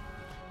damage.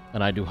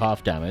 And I do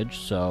half damage,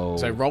 so...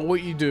 So roll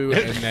what you do,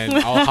 and then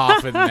I'll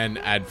half it and then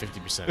add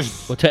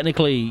 50%. Well,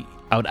 technically,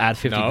 I would add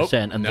 50% Nope,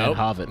 and then nope,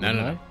 halve it, No,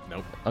 wouldn't no, I? no.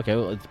 Nope. Okay,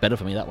 well, it's better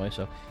for me that way,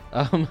 so...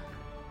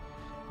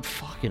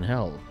 Fucking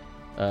hell.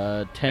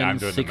 10, I'm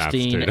doing the maths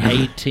 16, too.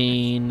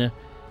 18,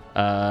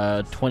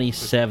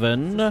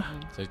 27...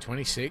 So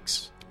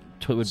 26.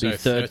 It would So be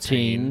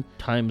 13 13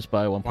 times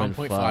by 1.5.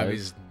 1.5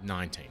 is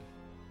 19.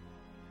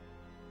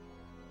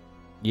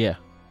 Yeah.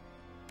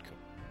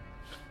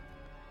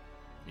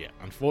 Yeah.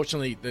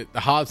 Unfortunately, the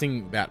hard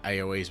thing about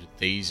AoEs with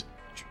these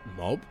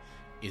mob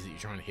is that you're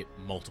trying to hit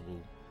multiple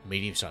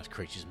medium-sized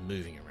creatures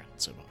moving around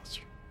so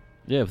much.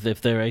 Yeah,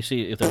 if their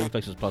AC, if their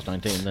reflex is plus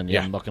 19, then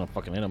Yeah. I'm not going to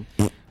fucking hit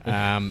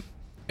them.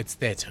 It's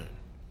their turn,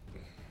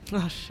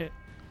 Oh shit.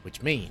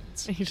 which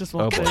means He just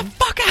walked boy. in.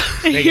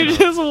 They're He gonna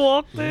just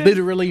walked in.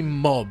 literally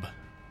mob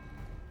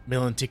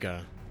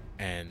Milantika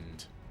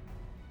and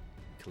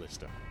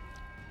Callisto.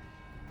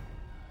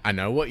 I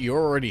know what you're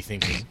already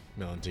thinking,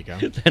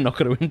 Milantika. They're not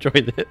going to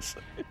enjoy this.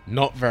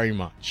 Not very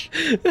much.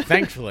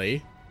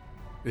 Thankfully,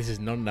 this is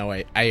not an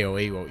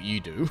AoE what you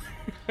do.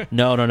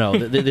 No.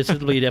 This will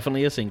be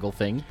definitely a single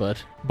thing,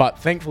 but But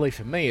thankfully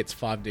for me, it's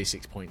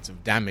 5d6 points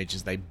of damage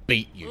as they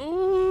beat you.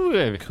 Ooh,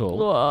 yeah. cool.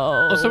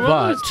 Whoa. Also,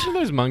 But- do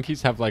those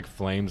monkeys have like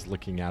flames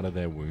licking out of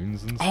their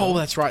wounds and stuff? Oh,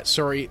 that's right.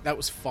 Sorry, that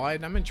was fire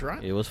damage,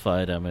 right? It was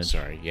fire damage.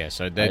 Sorry, yeah.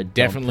 So I they don't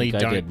definitely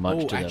think I don't. did much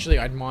oh, to them. actually,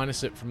 I'd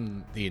minus it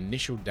from the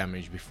initial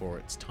damage before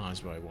it's times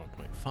by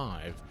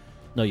 1.5.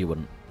 No, you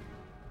wouldn't.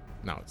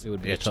 No, it's, It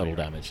would be yeah, a total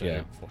actually, damage, so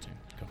yeah. 14.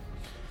 Cool.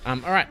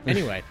 All right.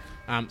 Anyway,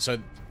 so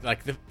like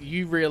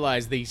you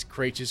realize these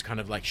creatures kind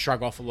of like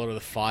shrug off a lot of the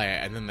fire,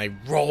 and then they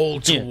roll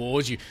Yeah.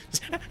 towards you.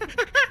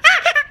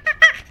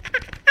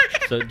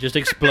 So just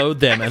explode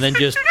them and then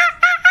just...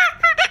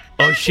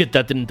 Oh shit,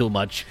 that didn't do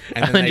much.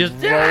 And then they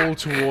just... roll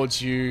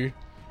towards you,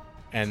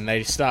 and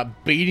they start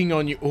beating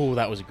on you. Oh,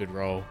 that was a good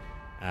roll.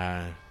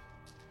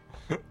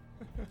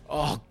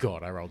 Oh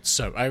god, I rolled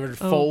I rolled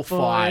full boy.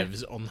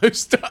 5s on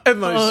those on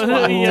those Oh,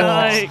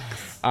 spikes.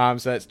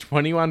 yikes. So that's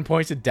 21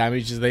 points of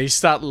damage as they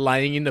start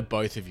laying into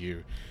both of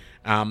you.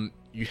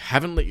 You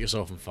haven't lit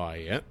yourself on fire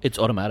yet. It's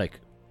automatic.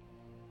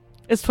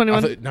 It's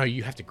 21. No,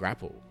 you have to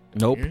grapple.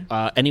 Nope.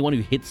 Yeah. Anyone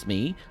who hits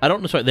me...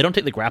 Sorry, they don't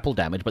take the grapple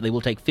damage, but they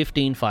will take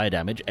 15 fire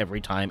damage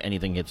every time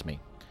anything hits me.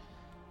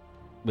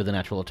 With a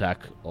natural attack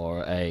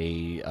or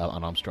an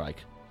unarmed strike.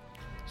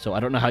 So I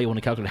don't know how you want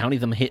to calculate how many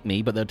of them hit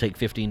me, but they'll take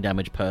 15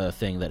 damage per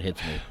thing that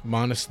hits me.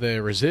 Minus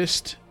the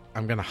resist.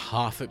 I'm going to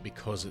half it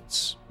because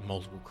it's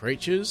multiple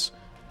creatures.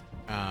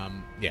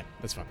 Yeah,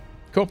 that's fine.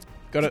 Cool.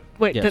 Got it.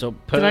 Wait, Yeah, did, so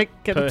did I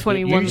get per the hit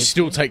 21? You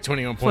still take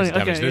 21 points of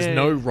 20, damage. okay, There's yeah,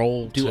 no yeah.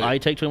 roll Do to... I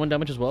take 21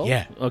 damage as well?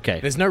 Yeah. Okay.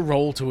 There's no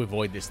roll to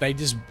avoid this. They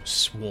just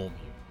swarm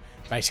you.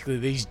 Basically,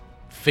 these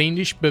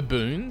fiendish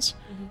baboons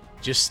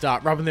just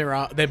start rubbing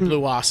their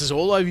blue asses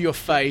all over your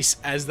face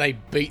as they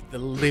beat the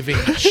living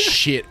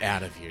shit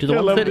out of you. Do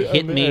the ones that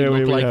hit me yeah,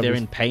 we look like have they're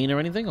this. in pain or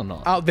anything, or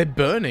not? Oh, they're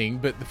burning,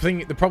 but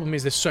the problem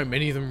is there's so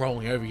many of them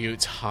rolling over you.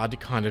 It's hard to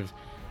kind of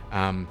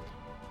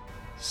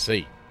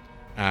see.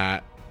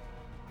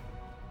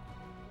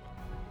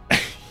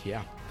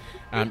 Yeah.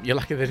 You're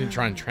lucky they didn't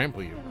try and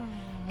trample you.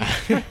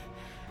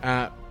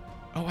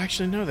 Oh,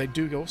 actually, no, they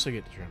do also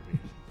get to trample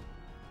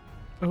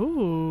you.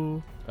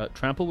 Ooh.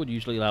 Trample would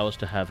usually allow us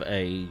to have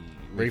a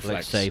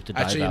reflex save to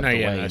dive Actually, out no, the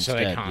yeah, way no, so instead.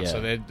 they can't. yeah.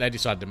 So they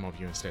decide to mob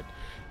you instead.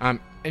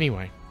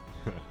 Anyway,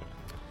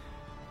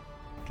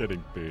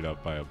 Getting beat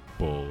up by a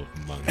ball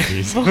of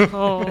monkeys.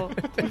 Oh.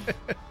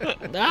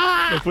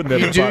 They're putting their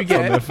You do butts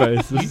on their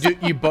faces.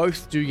 you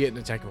both do get an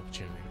attack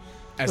opportunity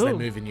as they Ooh.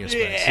 move in your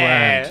space.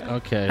 Slammed.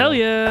 Okay. Hell well,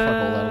 yeah. Fuck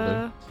all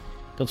that'll do.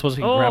 Don't suppose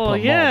we can grapple Oh a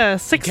mob. yeah, You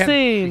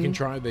 16. can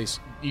try these.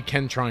 You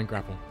can try and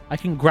grapple. I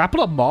can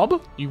grapple a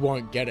mob? You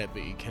won't get it,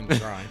 but you can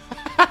try.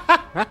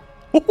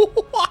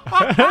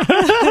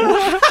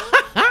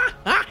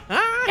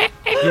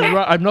 You're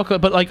right. I'm not gonna.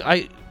 But like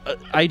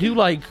I do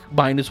like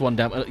 -1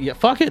 damage. Yeah,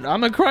 fuck it.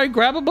 I'm gonna try and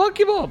grab a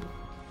monkey mob.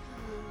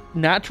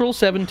 Natural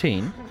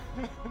 17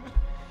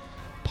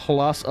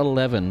 plus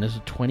 11 is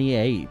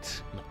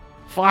 28.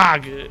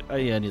 Fuck. Yeah,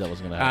 I knew that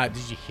wasn't gonna happen.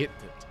 Did you hit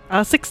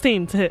it?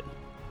 16 to hit.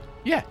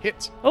 Yeah,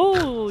 hits.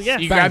 Oh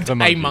yes. You Spank grabbed the a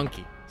monkey.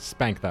 monkey.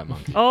 Spank that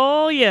monkey.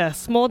 Oh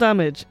yes, more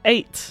damage.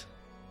 8.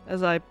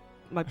 As I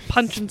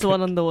punch into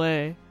one on the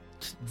way.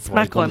 Smack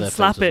Break all one, their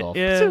slap faces it. off.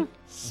 Yeah.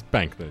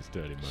 Spank those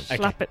dirty monkeys. Okay.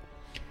 Slap it.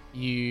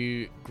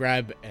 You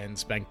grab and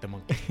spank the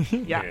monkey.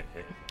 Yeah.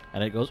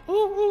 And it goes, ooh,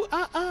 ooh,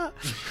 ah, ah.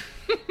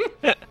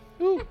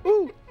 Ooh,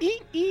 ooh, ee,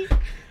 ee.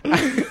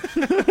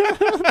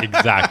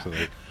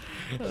 Exactly.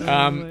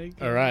 Oh my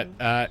God. All right.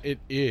 It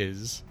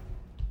is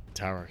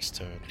Tarek's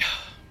turn.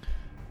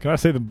 Can I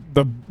see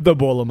the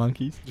ball of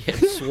monkeys? Yeah,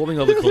 swarming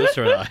over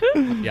Callisto and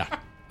I.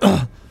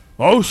 Yeah.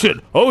 Oh shit!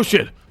 Oh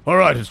shit! All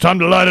right, it's time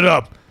to light it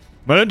up.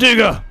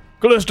 Manantiga,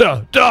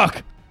 Callista, Doc.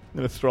 I'm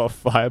gonna throw a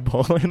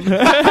fireball in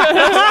there.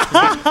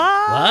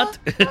 What?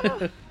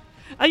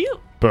 Are you?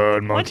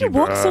 Burn Why'd monkey. you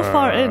walk so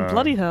far in? burn.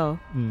 Bloody hell!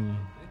 I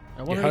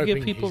You're wanted to give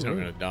hoping people he's not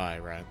room. going to die,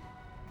 right?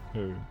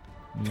 Who?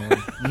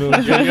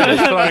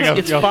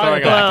 It's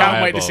fireball. I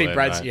can't wait to see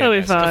Brad's. It's Yeah,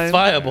 It'll be that's- fine.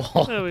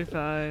 Fireball. It'll be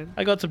fine.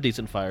 I got some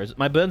decent fires.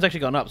 My burn's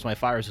actually gone up, so my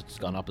fire resistance has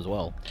gone up as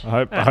well.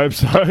 I hope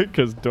so.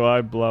 Because do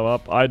I blow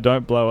up? I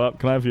don't blow up.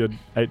 Can I have your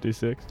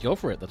 8d6? Go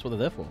for it. That's what they're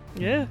there for.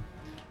 Yeah.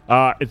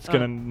 It's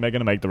gonna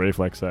make the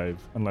reflex save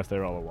unless they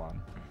roll a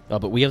 1. Oh,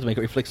 but we have to make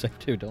a reflex save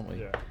too, don't we?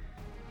 Yeah.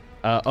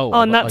 Oh, Oh,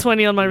 but nat like-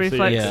 20 on my You see-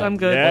 reflex. Yeah. I'm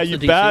good. Yeah, What's you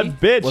the bad DC?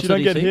 bitch. What's You don't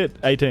the get DC? hit.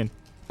 18.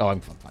 Oh, I'm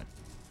fine.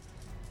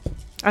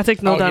 I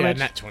take no oh, damage.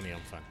 yeah, nat 20, I'm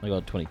fine. I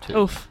got 22.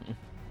 Oof.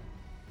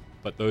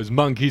 But those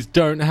monkeys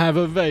don't have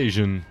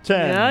evasion.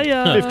 10. Yeah,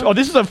 yeah. 15. Oh,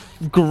 this is a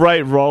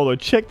great roller.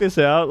 Check this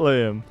out,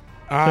 Liam.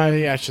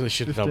 I actually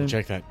should 15. double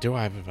check that. Do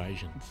I have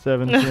evasion?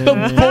 17.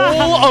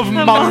 Ball of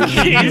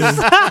monkeys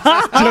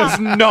does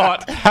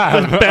not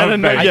have better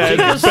not- evasion. yeah, I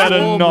think it's the better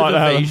swarm not with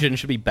have 'em. evasion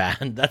should be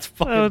banned. That's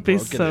fucking would be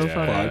broken so as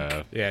funny.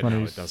 fuck. Yeah,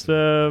 no, it doesn't.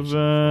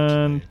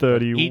 27,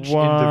 31. Each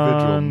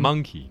individual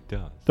monkey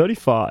does.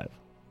 35.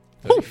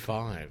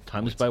 35.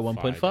 Times by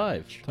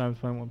 1.5. Times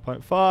by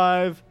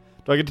 1.5.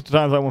 Do I get to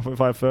times by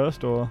 1.5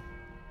 first, or?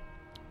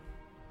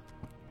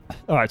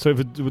 All right. So if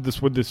it, with this,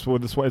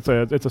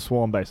 it's a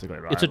swarm basically,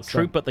 right? It's a So-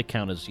 troop, but they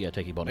count as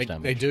taking bonus They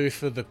damage. do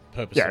for the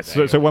purpose Yeah. of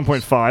So that.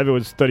 1.5. It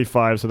was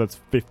 35. So that's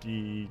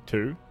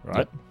 52, right?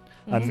 Yep.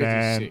 And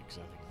then 56,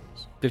 I think it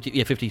was. 50,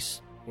 yeah, 50.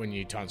 When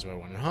you times it by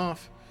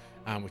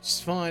 1.5, which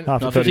is fine.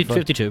 half No, of 50, 35.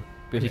 52.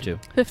 52.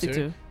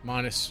 52.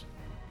 Minus.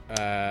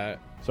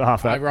 So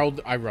half I that,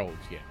 rolled,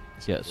 yeah.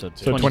 Yeah, so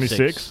So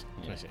 26.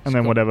 26. and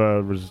then Cool.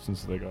 whatever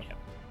resistance they got.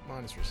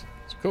 Minus resistance.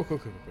 Cool.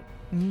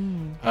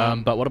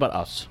 But what about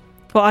us?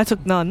 Well, I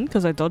took none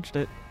because I dodged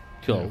it.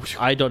 Cool.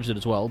 I dodged it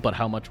as well, but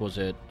how much was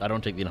it? I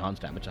don't take the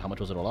enhanced damage, so how much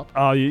was it all up?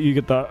 Oh, you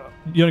get the.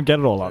 You don't get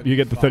it all up. You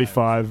get the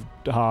 35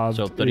 halved.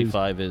 So is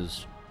 35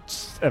 is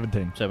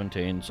 17.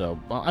 17, so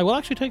I will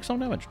actually take some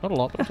damage. Not a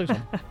lot, but I'll take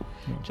some.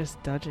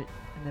 Just dodge it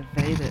and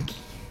evade it.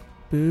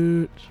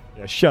 Boot.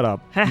 Yeah, shut up,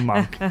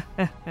 monk.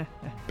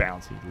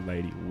 Bouncy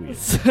lady weird.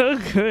 So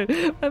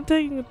good. I'm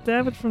taking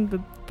damage from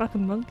the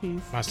fucking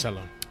monkeys.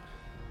 Marcelo.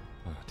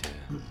 Oh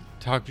dear.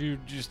 Tark, do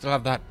you still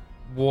have that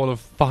wall of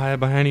fire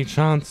by any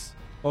chance?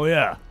 Oh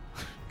yeah.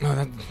 No,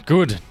 that's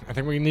good. I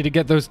think we need to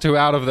get those two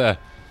out of there.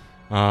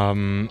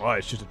 Why?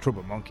 It's just a troop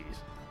of monkeys.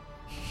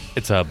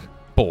 It's a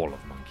ball of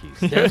monkeys.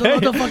 There's a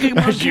lot of fucking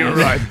monkeys. You're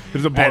right.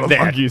 There's a ball And of they're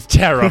monkeys.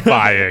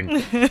 terrifying.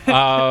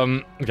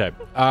 Okay,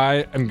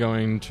 I am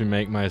going to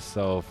make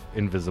myself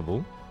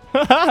invisible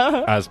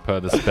as per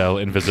the spell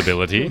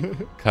invisibility,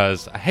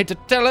 because I hate to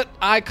tell it,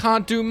 I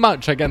can't do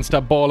much against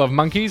a ball of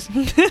monkeys.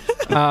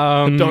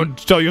 Don't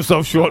sell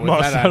yourself short, With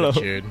that Marcelo.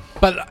 attitude.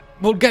 But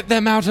we'll get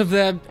them out of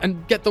there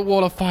and get the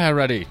wall of fire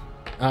ready.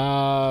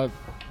 Well,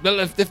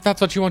 if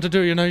that's what you want to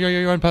do, you're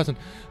your own person.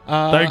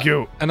 Thank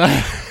you.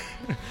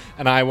 And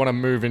and I want to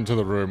move into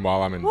the room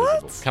while I'm invisible.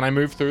 What? Can I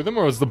move through them,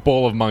 or is the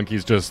ball of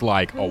monkeys just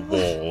like a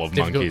wall of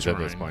Difficult monkeys at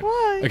this terrain. point?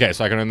 Why? Okay,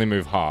 so I can only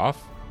move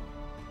half.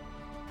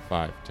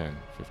 5, 10,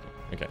 15.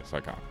 Okay, so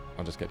I can't.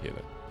 I'll just get here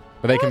then.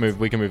 But they can move.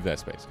 We can move their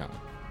space, can't we?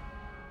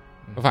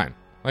 Well, fine.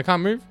 I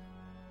can't move.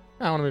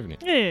 No, I want to move in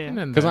here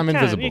Yeah. because I'm You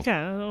can, invisible. You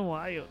can. I don't know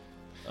why you.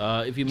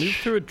 If you move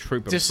through a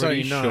troop, I'm Just so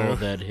pretty you know, sure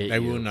they'd hit they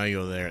you. will know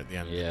you're there at the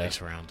end of Yeah. the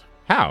next round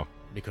How?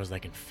 because they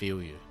can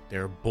feel you.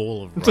 They're a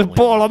ball of. It's a rolling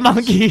ball of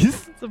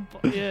monkeys. It's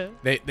a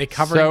yeah. They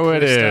cover So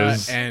it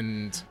is.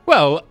 and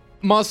Well,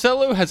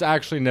 Marcelo has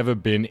actually never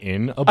been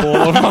in a ball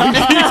of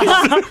monkeys.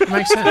 it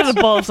makes It's a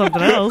sense. ball of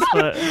something else,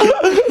 but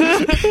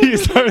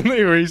He's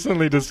only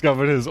recently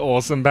discovered his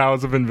awesome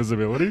powers of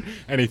invisibility,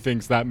 and he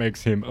thinks that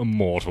makes him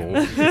immortal.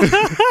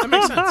 That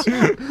makes sense.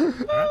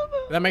 Alright.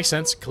 That makes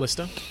sense,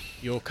 Callista.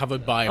 You're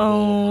covered by a ball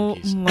oh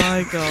of monkeys.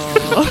 my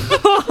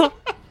god.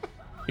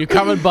 You're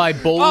covered by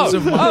balls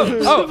of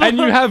monkeys. And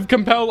you have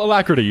compel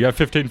alacrity. You have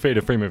 15 feet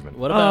of free movement.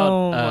 What about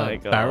Oh my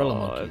barrel of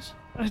God. monkeys?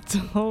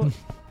 I don't.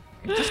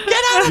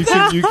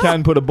 You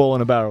can put a ball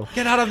in a barrel.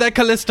 Get out of there,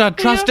 Callista.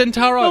 Trust in But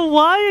Taro.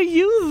 why are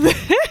you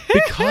there?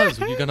 Because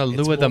you're going to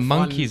It's lure the more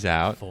fun monkeys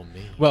out. for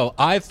me. Well,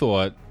 I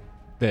thought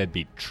there'd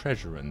be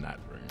treasure in that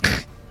room.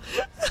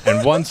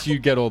 And once you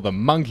get all the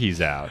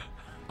monkeys out,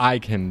 I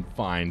can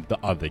find the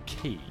other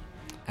key.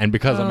 And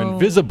because I'm Oh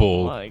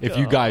invisible, my if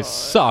you guys God.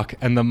 suck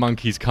and the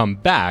monkeys come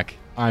back,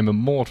 I'm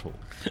immortal.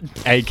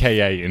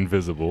 AKA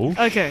invisible.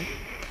 Okay.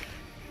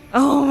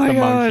 Oh my The god!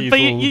 monkeys But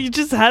you, will- you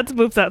just had to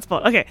move that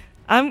spot. Okay,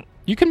 I'm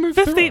You can move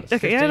through 15. us.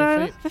 Okay, 15 yeah,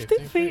 no, feet, 15 15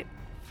 feet. feet.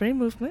 Free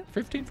movement.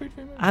 15 feet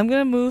free movement. I'm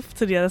gonna move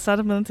to the other side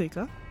of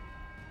Milantica.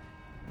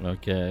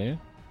 Okay.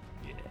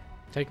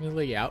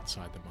 Technically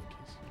outside the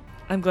monkeys.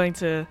 I'm going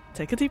to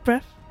take a deep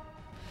breath.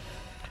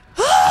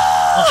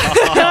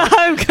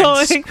 I'm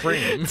going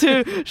Scream.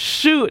 to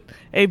shoot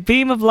a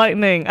beam of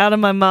lightning out of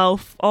my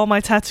mouth. All my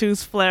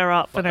tattoos flare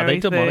up and Are they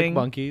demonic everything.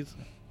 monkeys?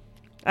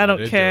 I No, don't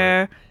they do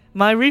care.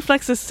 My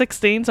reflex is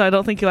 16, so I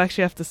don't think you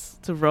actually have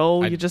to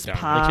roll. I You just don't.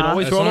 You pass. can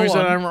always As roll long a as I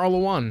one. don't roll a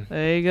 1.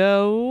 There you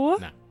go.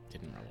 No,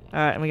 didn't roll a 1.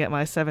 All right, let me get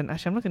my 7.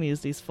 Actually, I'm not going to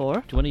use these 4.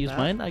 Do you want to use That.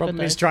 mine? I got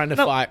Problem is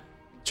that.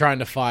 trying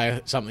to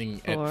fire something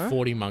 4. at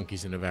 40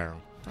 monkeys in a barrel.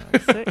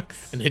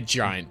 6. In a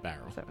giant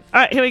barrel. 7.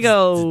 All right, here we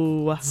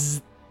go.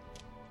 Alright.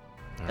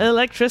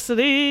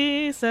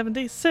 Electricity,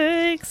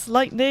 76.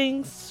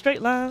 Lightning,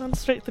 straight line,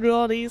 straight through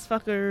all these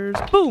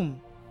fuckers.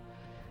 Boom.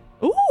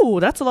 Ooh,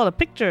 that's a lot of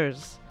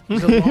pictures.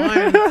 There's a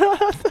line.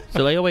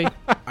 Still AOE.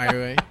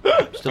 Anyway,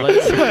 Still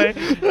AOE.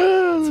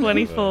 Sorry.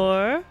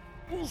 24.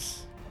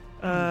 That's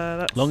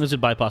As long as it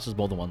bypasses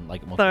more than one,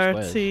 like multiple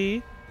squares.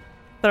 30.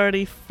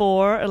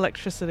 34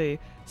 electricity.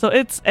 So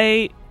it's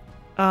a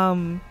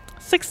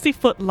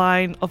 60-foot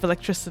line of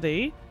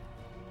electricity.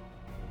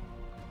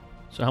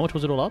 So how much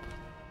was it all up?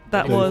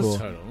 That 34. was.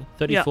 total.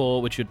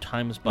 34, which you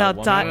times by Now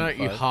 1. di- No,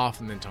 you half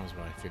and then times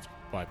by 50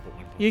 by 1.5.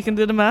 You can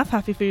do the math.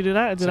 Happy for you to do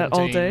that. I do that all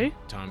 17 day.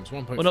 Times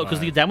 1.5. Well, no, because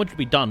the damage would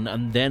be done,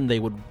 and then they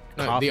would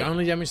No, half the it.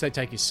 only damage they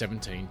take is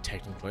 17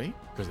 technically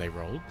because they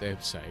rolled their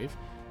save,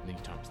 and then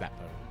you times that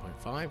by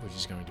 1.5, which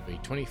is going to be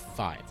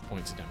 25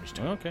 points of damage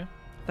total. Okay.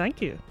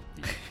 Thank you.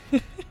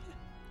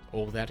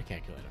 All without a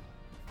calculator.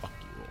 Fuck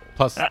you all.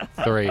 Plus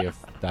 3 if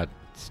that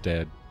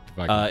stared.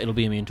 It'll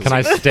be immune to Can I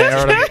it. stare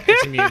at a...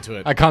 It's immune to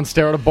it. I can't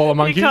stare at a ball of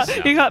monkeys? You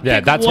can't Yeah,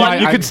 pick that's one. why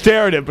You I- can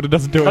stare at it, but it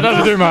doesn't do That doesn't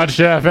anything. do much.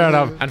 Yeah, fair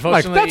enough. Like,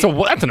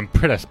 Unfortunately, that's an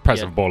impressive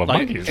Yeah, ball of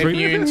like, monkeys.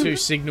 immune to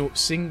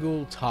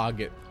single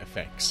target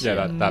effects. Yeah,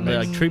 that They're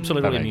makes like troops are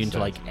that literally makes immune to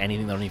sense. like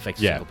anything that only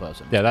affects a Yeah. single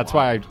person. Yeah, that's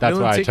why I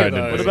Milantica, turned though,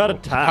 into What about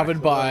invisible. attack?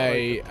 covered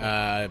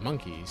by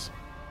monkeys.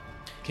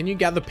 Can you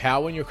gather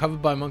power when you're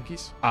covered by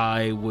monkeys?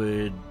 I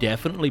would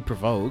definitely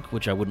provoke,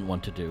 which I wouldn't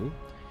want to do.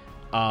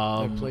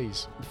 No,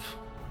 please.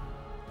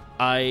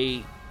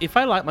 If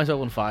I light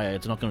myself on fire,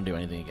 it's not going to do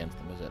anything against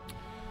them, is it?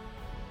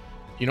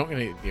 You're not going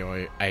to get the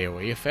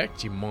AoE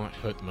effect. You might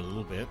hurt them a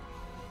little bit.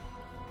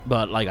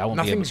 But like I won't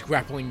be able. Nothing's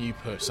grappling you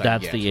per se.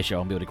 That's yet. the issue. I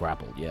won't be able to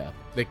grapple. Yeah,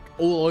 They're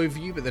all over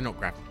you, but they're not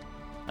grappled.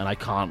 and I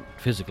can't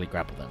physically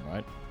grapple them,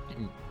 right?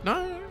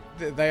 No,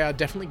 they are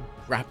definitely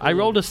grappled. I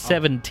rolled a Oh,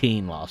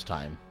 17 last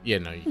time. Yeah,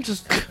 no. You,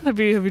 Just have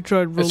you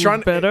tried rolling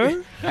trying-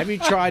 better? have you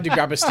tried to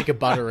grab a stick of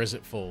butter as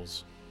it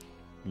falls?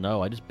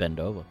 No, I just bend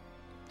over.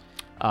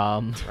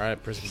 Right,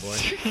 prison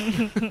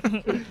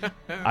boy.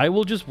 I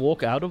will just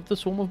walk out of the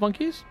swarm of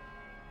monkeys.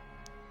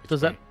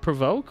 Does that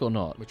provoke or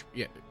not? Which?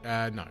 Yeah.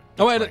 No.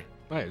 Oh, wait,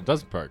 Sorry. it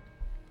does perk.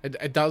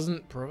 It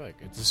doesn't provoke.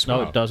 It's a No,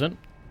 swab. it doesn't.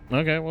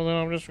 Okay, well then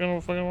I'm just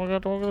gonna fucking walk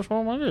out to the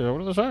swarm of monkeys over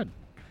to the side.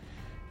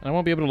 And I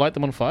won't be able to light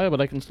them on fire,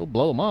 but I can still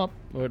blow them up,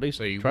 or at least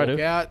So you try walk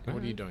to. out.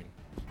 What are you doing?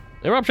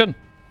 Eruption.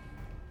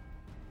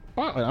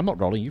 Oh, I'm not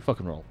rolling. You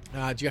fucking roll. Do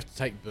you have to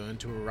take burn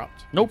to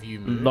erupt? Nope. If you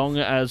move? Long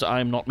as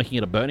I'm not making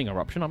it a burning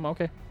eruption, I'm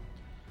okay.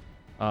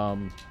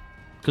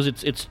 Because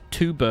it's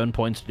 2 burn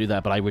points to do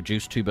that, but I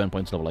reduced 2 burn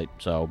points to level 8,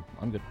 so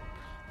I'm good.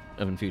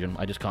 Of infusion,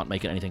 I just can't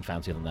make it anything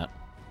fancier than that.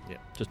 Yeah.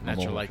 Just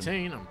normal Natural eruption.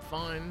 18. I'm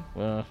fine.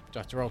 Do I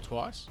have to roll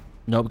twice?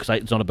 No, because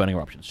it's not a burning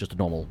eruption. It's just a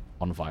normal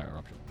on fire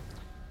eruption.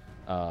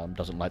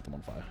 doesn't light them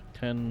on fire.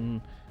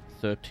 10,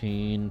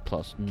 13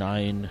 plus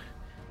 9,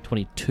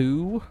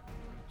 22.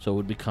 So it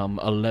would become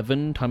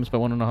 11 times by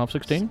 1.5,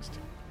 16.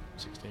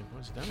 16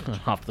 points of damage.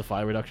 Half the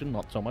fire reduction,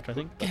 not so much, I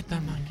think. Get the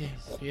monkeys.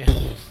 Yeah,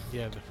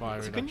 the fire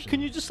reduction.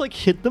 Can you just like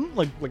hit them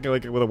like with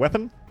a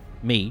weapon?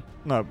 Me.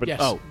 No, but Yes,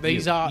 Oh,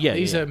 these you. are Yeah,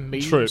 these yeah. are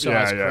medium-sized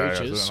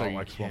creatures, so they're you not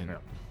like can. swarm,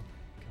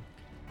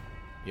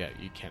 Yeah,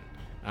 you can.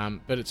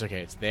 But it's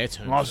okay. It's their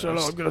turn. Marcelo,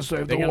 first. I'm gonna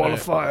save They're the wall gonna-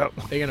 of fire.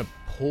 They're going to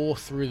pour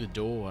through the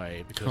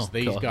doorway because Oh,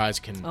 these God. guys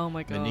can Oh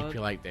my God.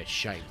 manipulate their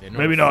shape. They're not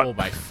Maybe not.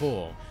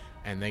 4x4,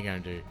 and they're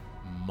going to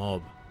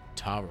mob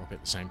Tarok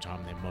at the same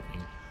time they're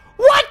mobbing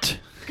What?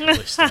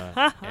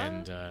 Callista,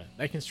 and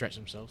they can stretch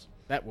themselves.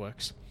 That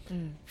works.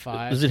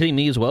 5. Is it hitting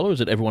me as well, or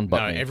is it everyone but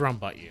no, me? everyone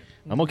but you.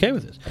 I'm okay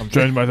with this. I've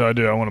changed my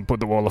idea. I want to put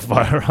the wall of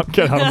fire up.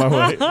 Get out of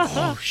my way.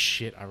 Oh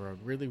shit! I rolled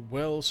really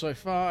well so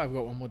far. I've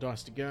got one more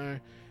dice to go.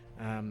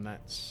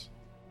 That's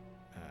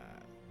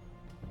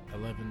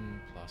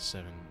 11 plus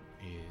 7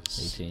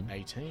 is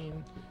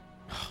 18.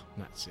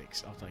 That's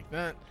 6. I'll take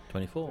that.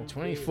 24.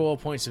 24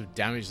 points of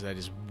damage. That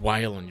is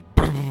wailing.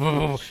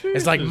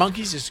 It's like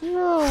monkeys just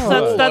crawl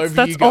over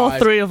That's you all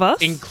guys, three of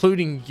us.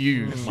 including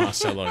you,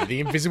 Marcelo. The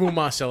invisible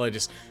Marcelo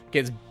just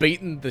gets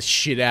beaten the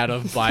shit out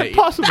of by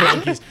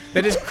monkeys.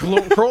 They're just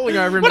crawling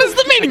over him. What is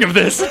the meaning of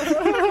this?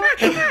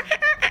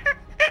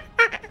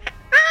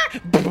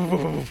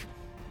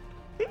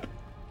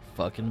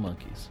 Fucking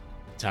monkeys.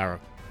 Tara,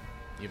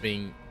 you're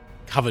being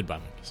covered by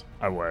monkeys.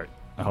 I wait.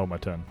 I hold my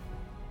turn.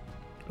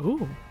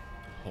 Ooh.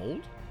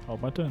 Hold?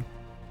 Hold my turn.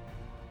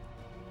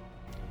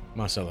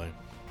 Marcelo,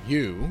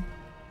 you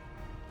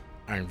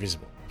are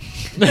invisible.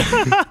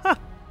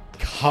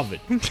 Covered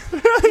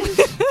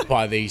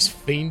by these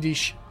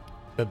fiendish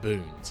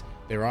baboons.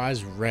 Their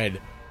eyes red,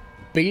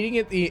 beating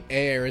at the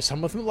air as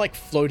some of them like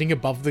floating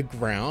above the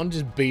ground,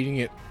 just beating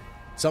it.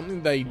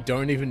 Something they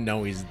don't even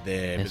know is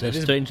there. But Is they're there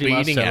just strangely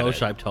beating at Marcelo it.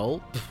 shaped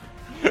hole?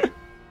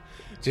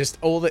 Just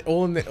all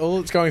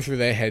that's going through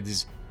their heads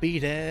is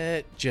beat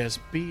it, just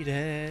beat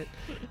it.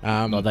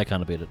 Not that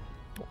kind of beat it.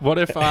 What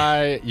if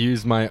I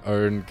use my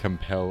own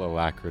compel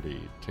alacrity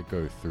to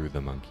go through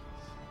the monkeys?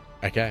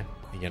 Okay,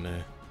 you're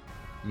gonna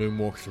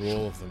moonwalk through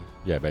all of them,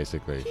 Yeah,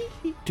 basically.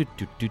 Do, do,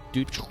 do, do,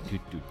 do, do,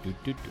 do,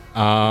 do, do.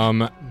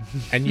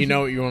 and you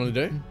know what you want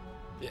to do.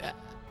 Yeah.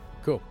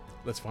 Cool.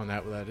 Let's find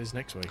out what that is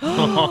next week.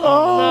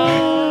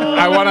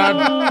 I want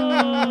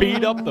to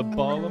beat up the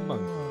ball of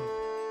monkeys.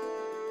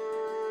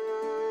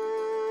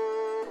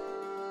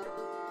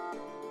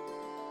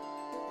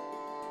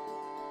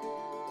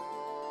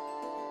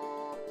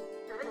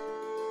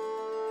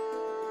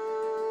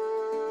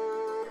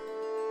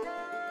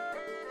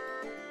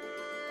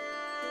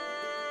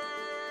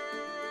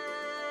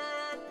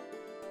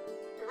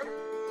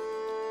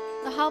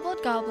 The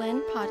Hobbled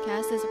Goblin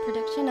podcast is a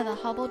production of the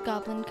Hobbled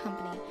Goblin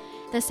Company.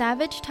 The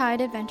Savage Tide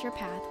Adventure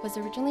Path was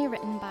originally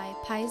written by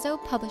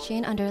Paizo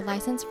Publishing under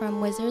license from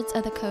Wizards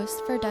of the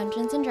Coast for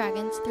Dungeons &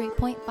 Dragons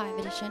 3.5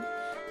 edition.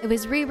 It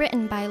was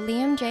rewritten by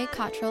Liam J.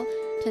 Cottrell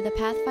to the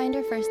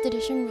Pathfinder 1st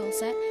edition rule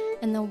set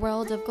in the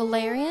world of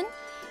Golarion,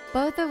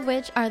 both of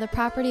which are the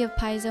property of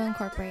Paizo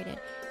Incorporated.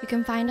 You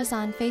can find us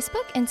on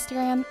Facebook,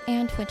 Instagram,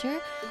 and Twitter,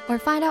 or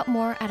find out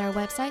more at our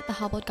website,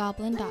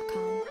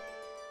 thehobbledgoblin.com.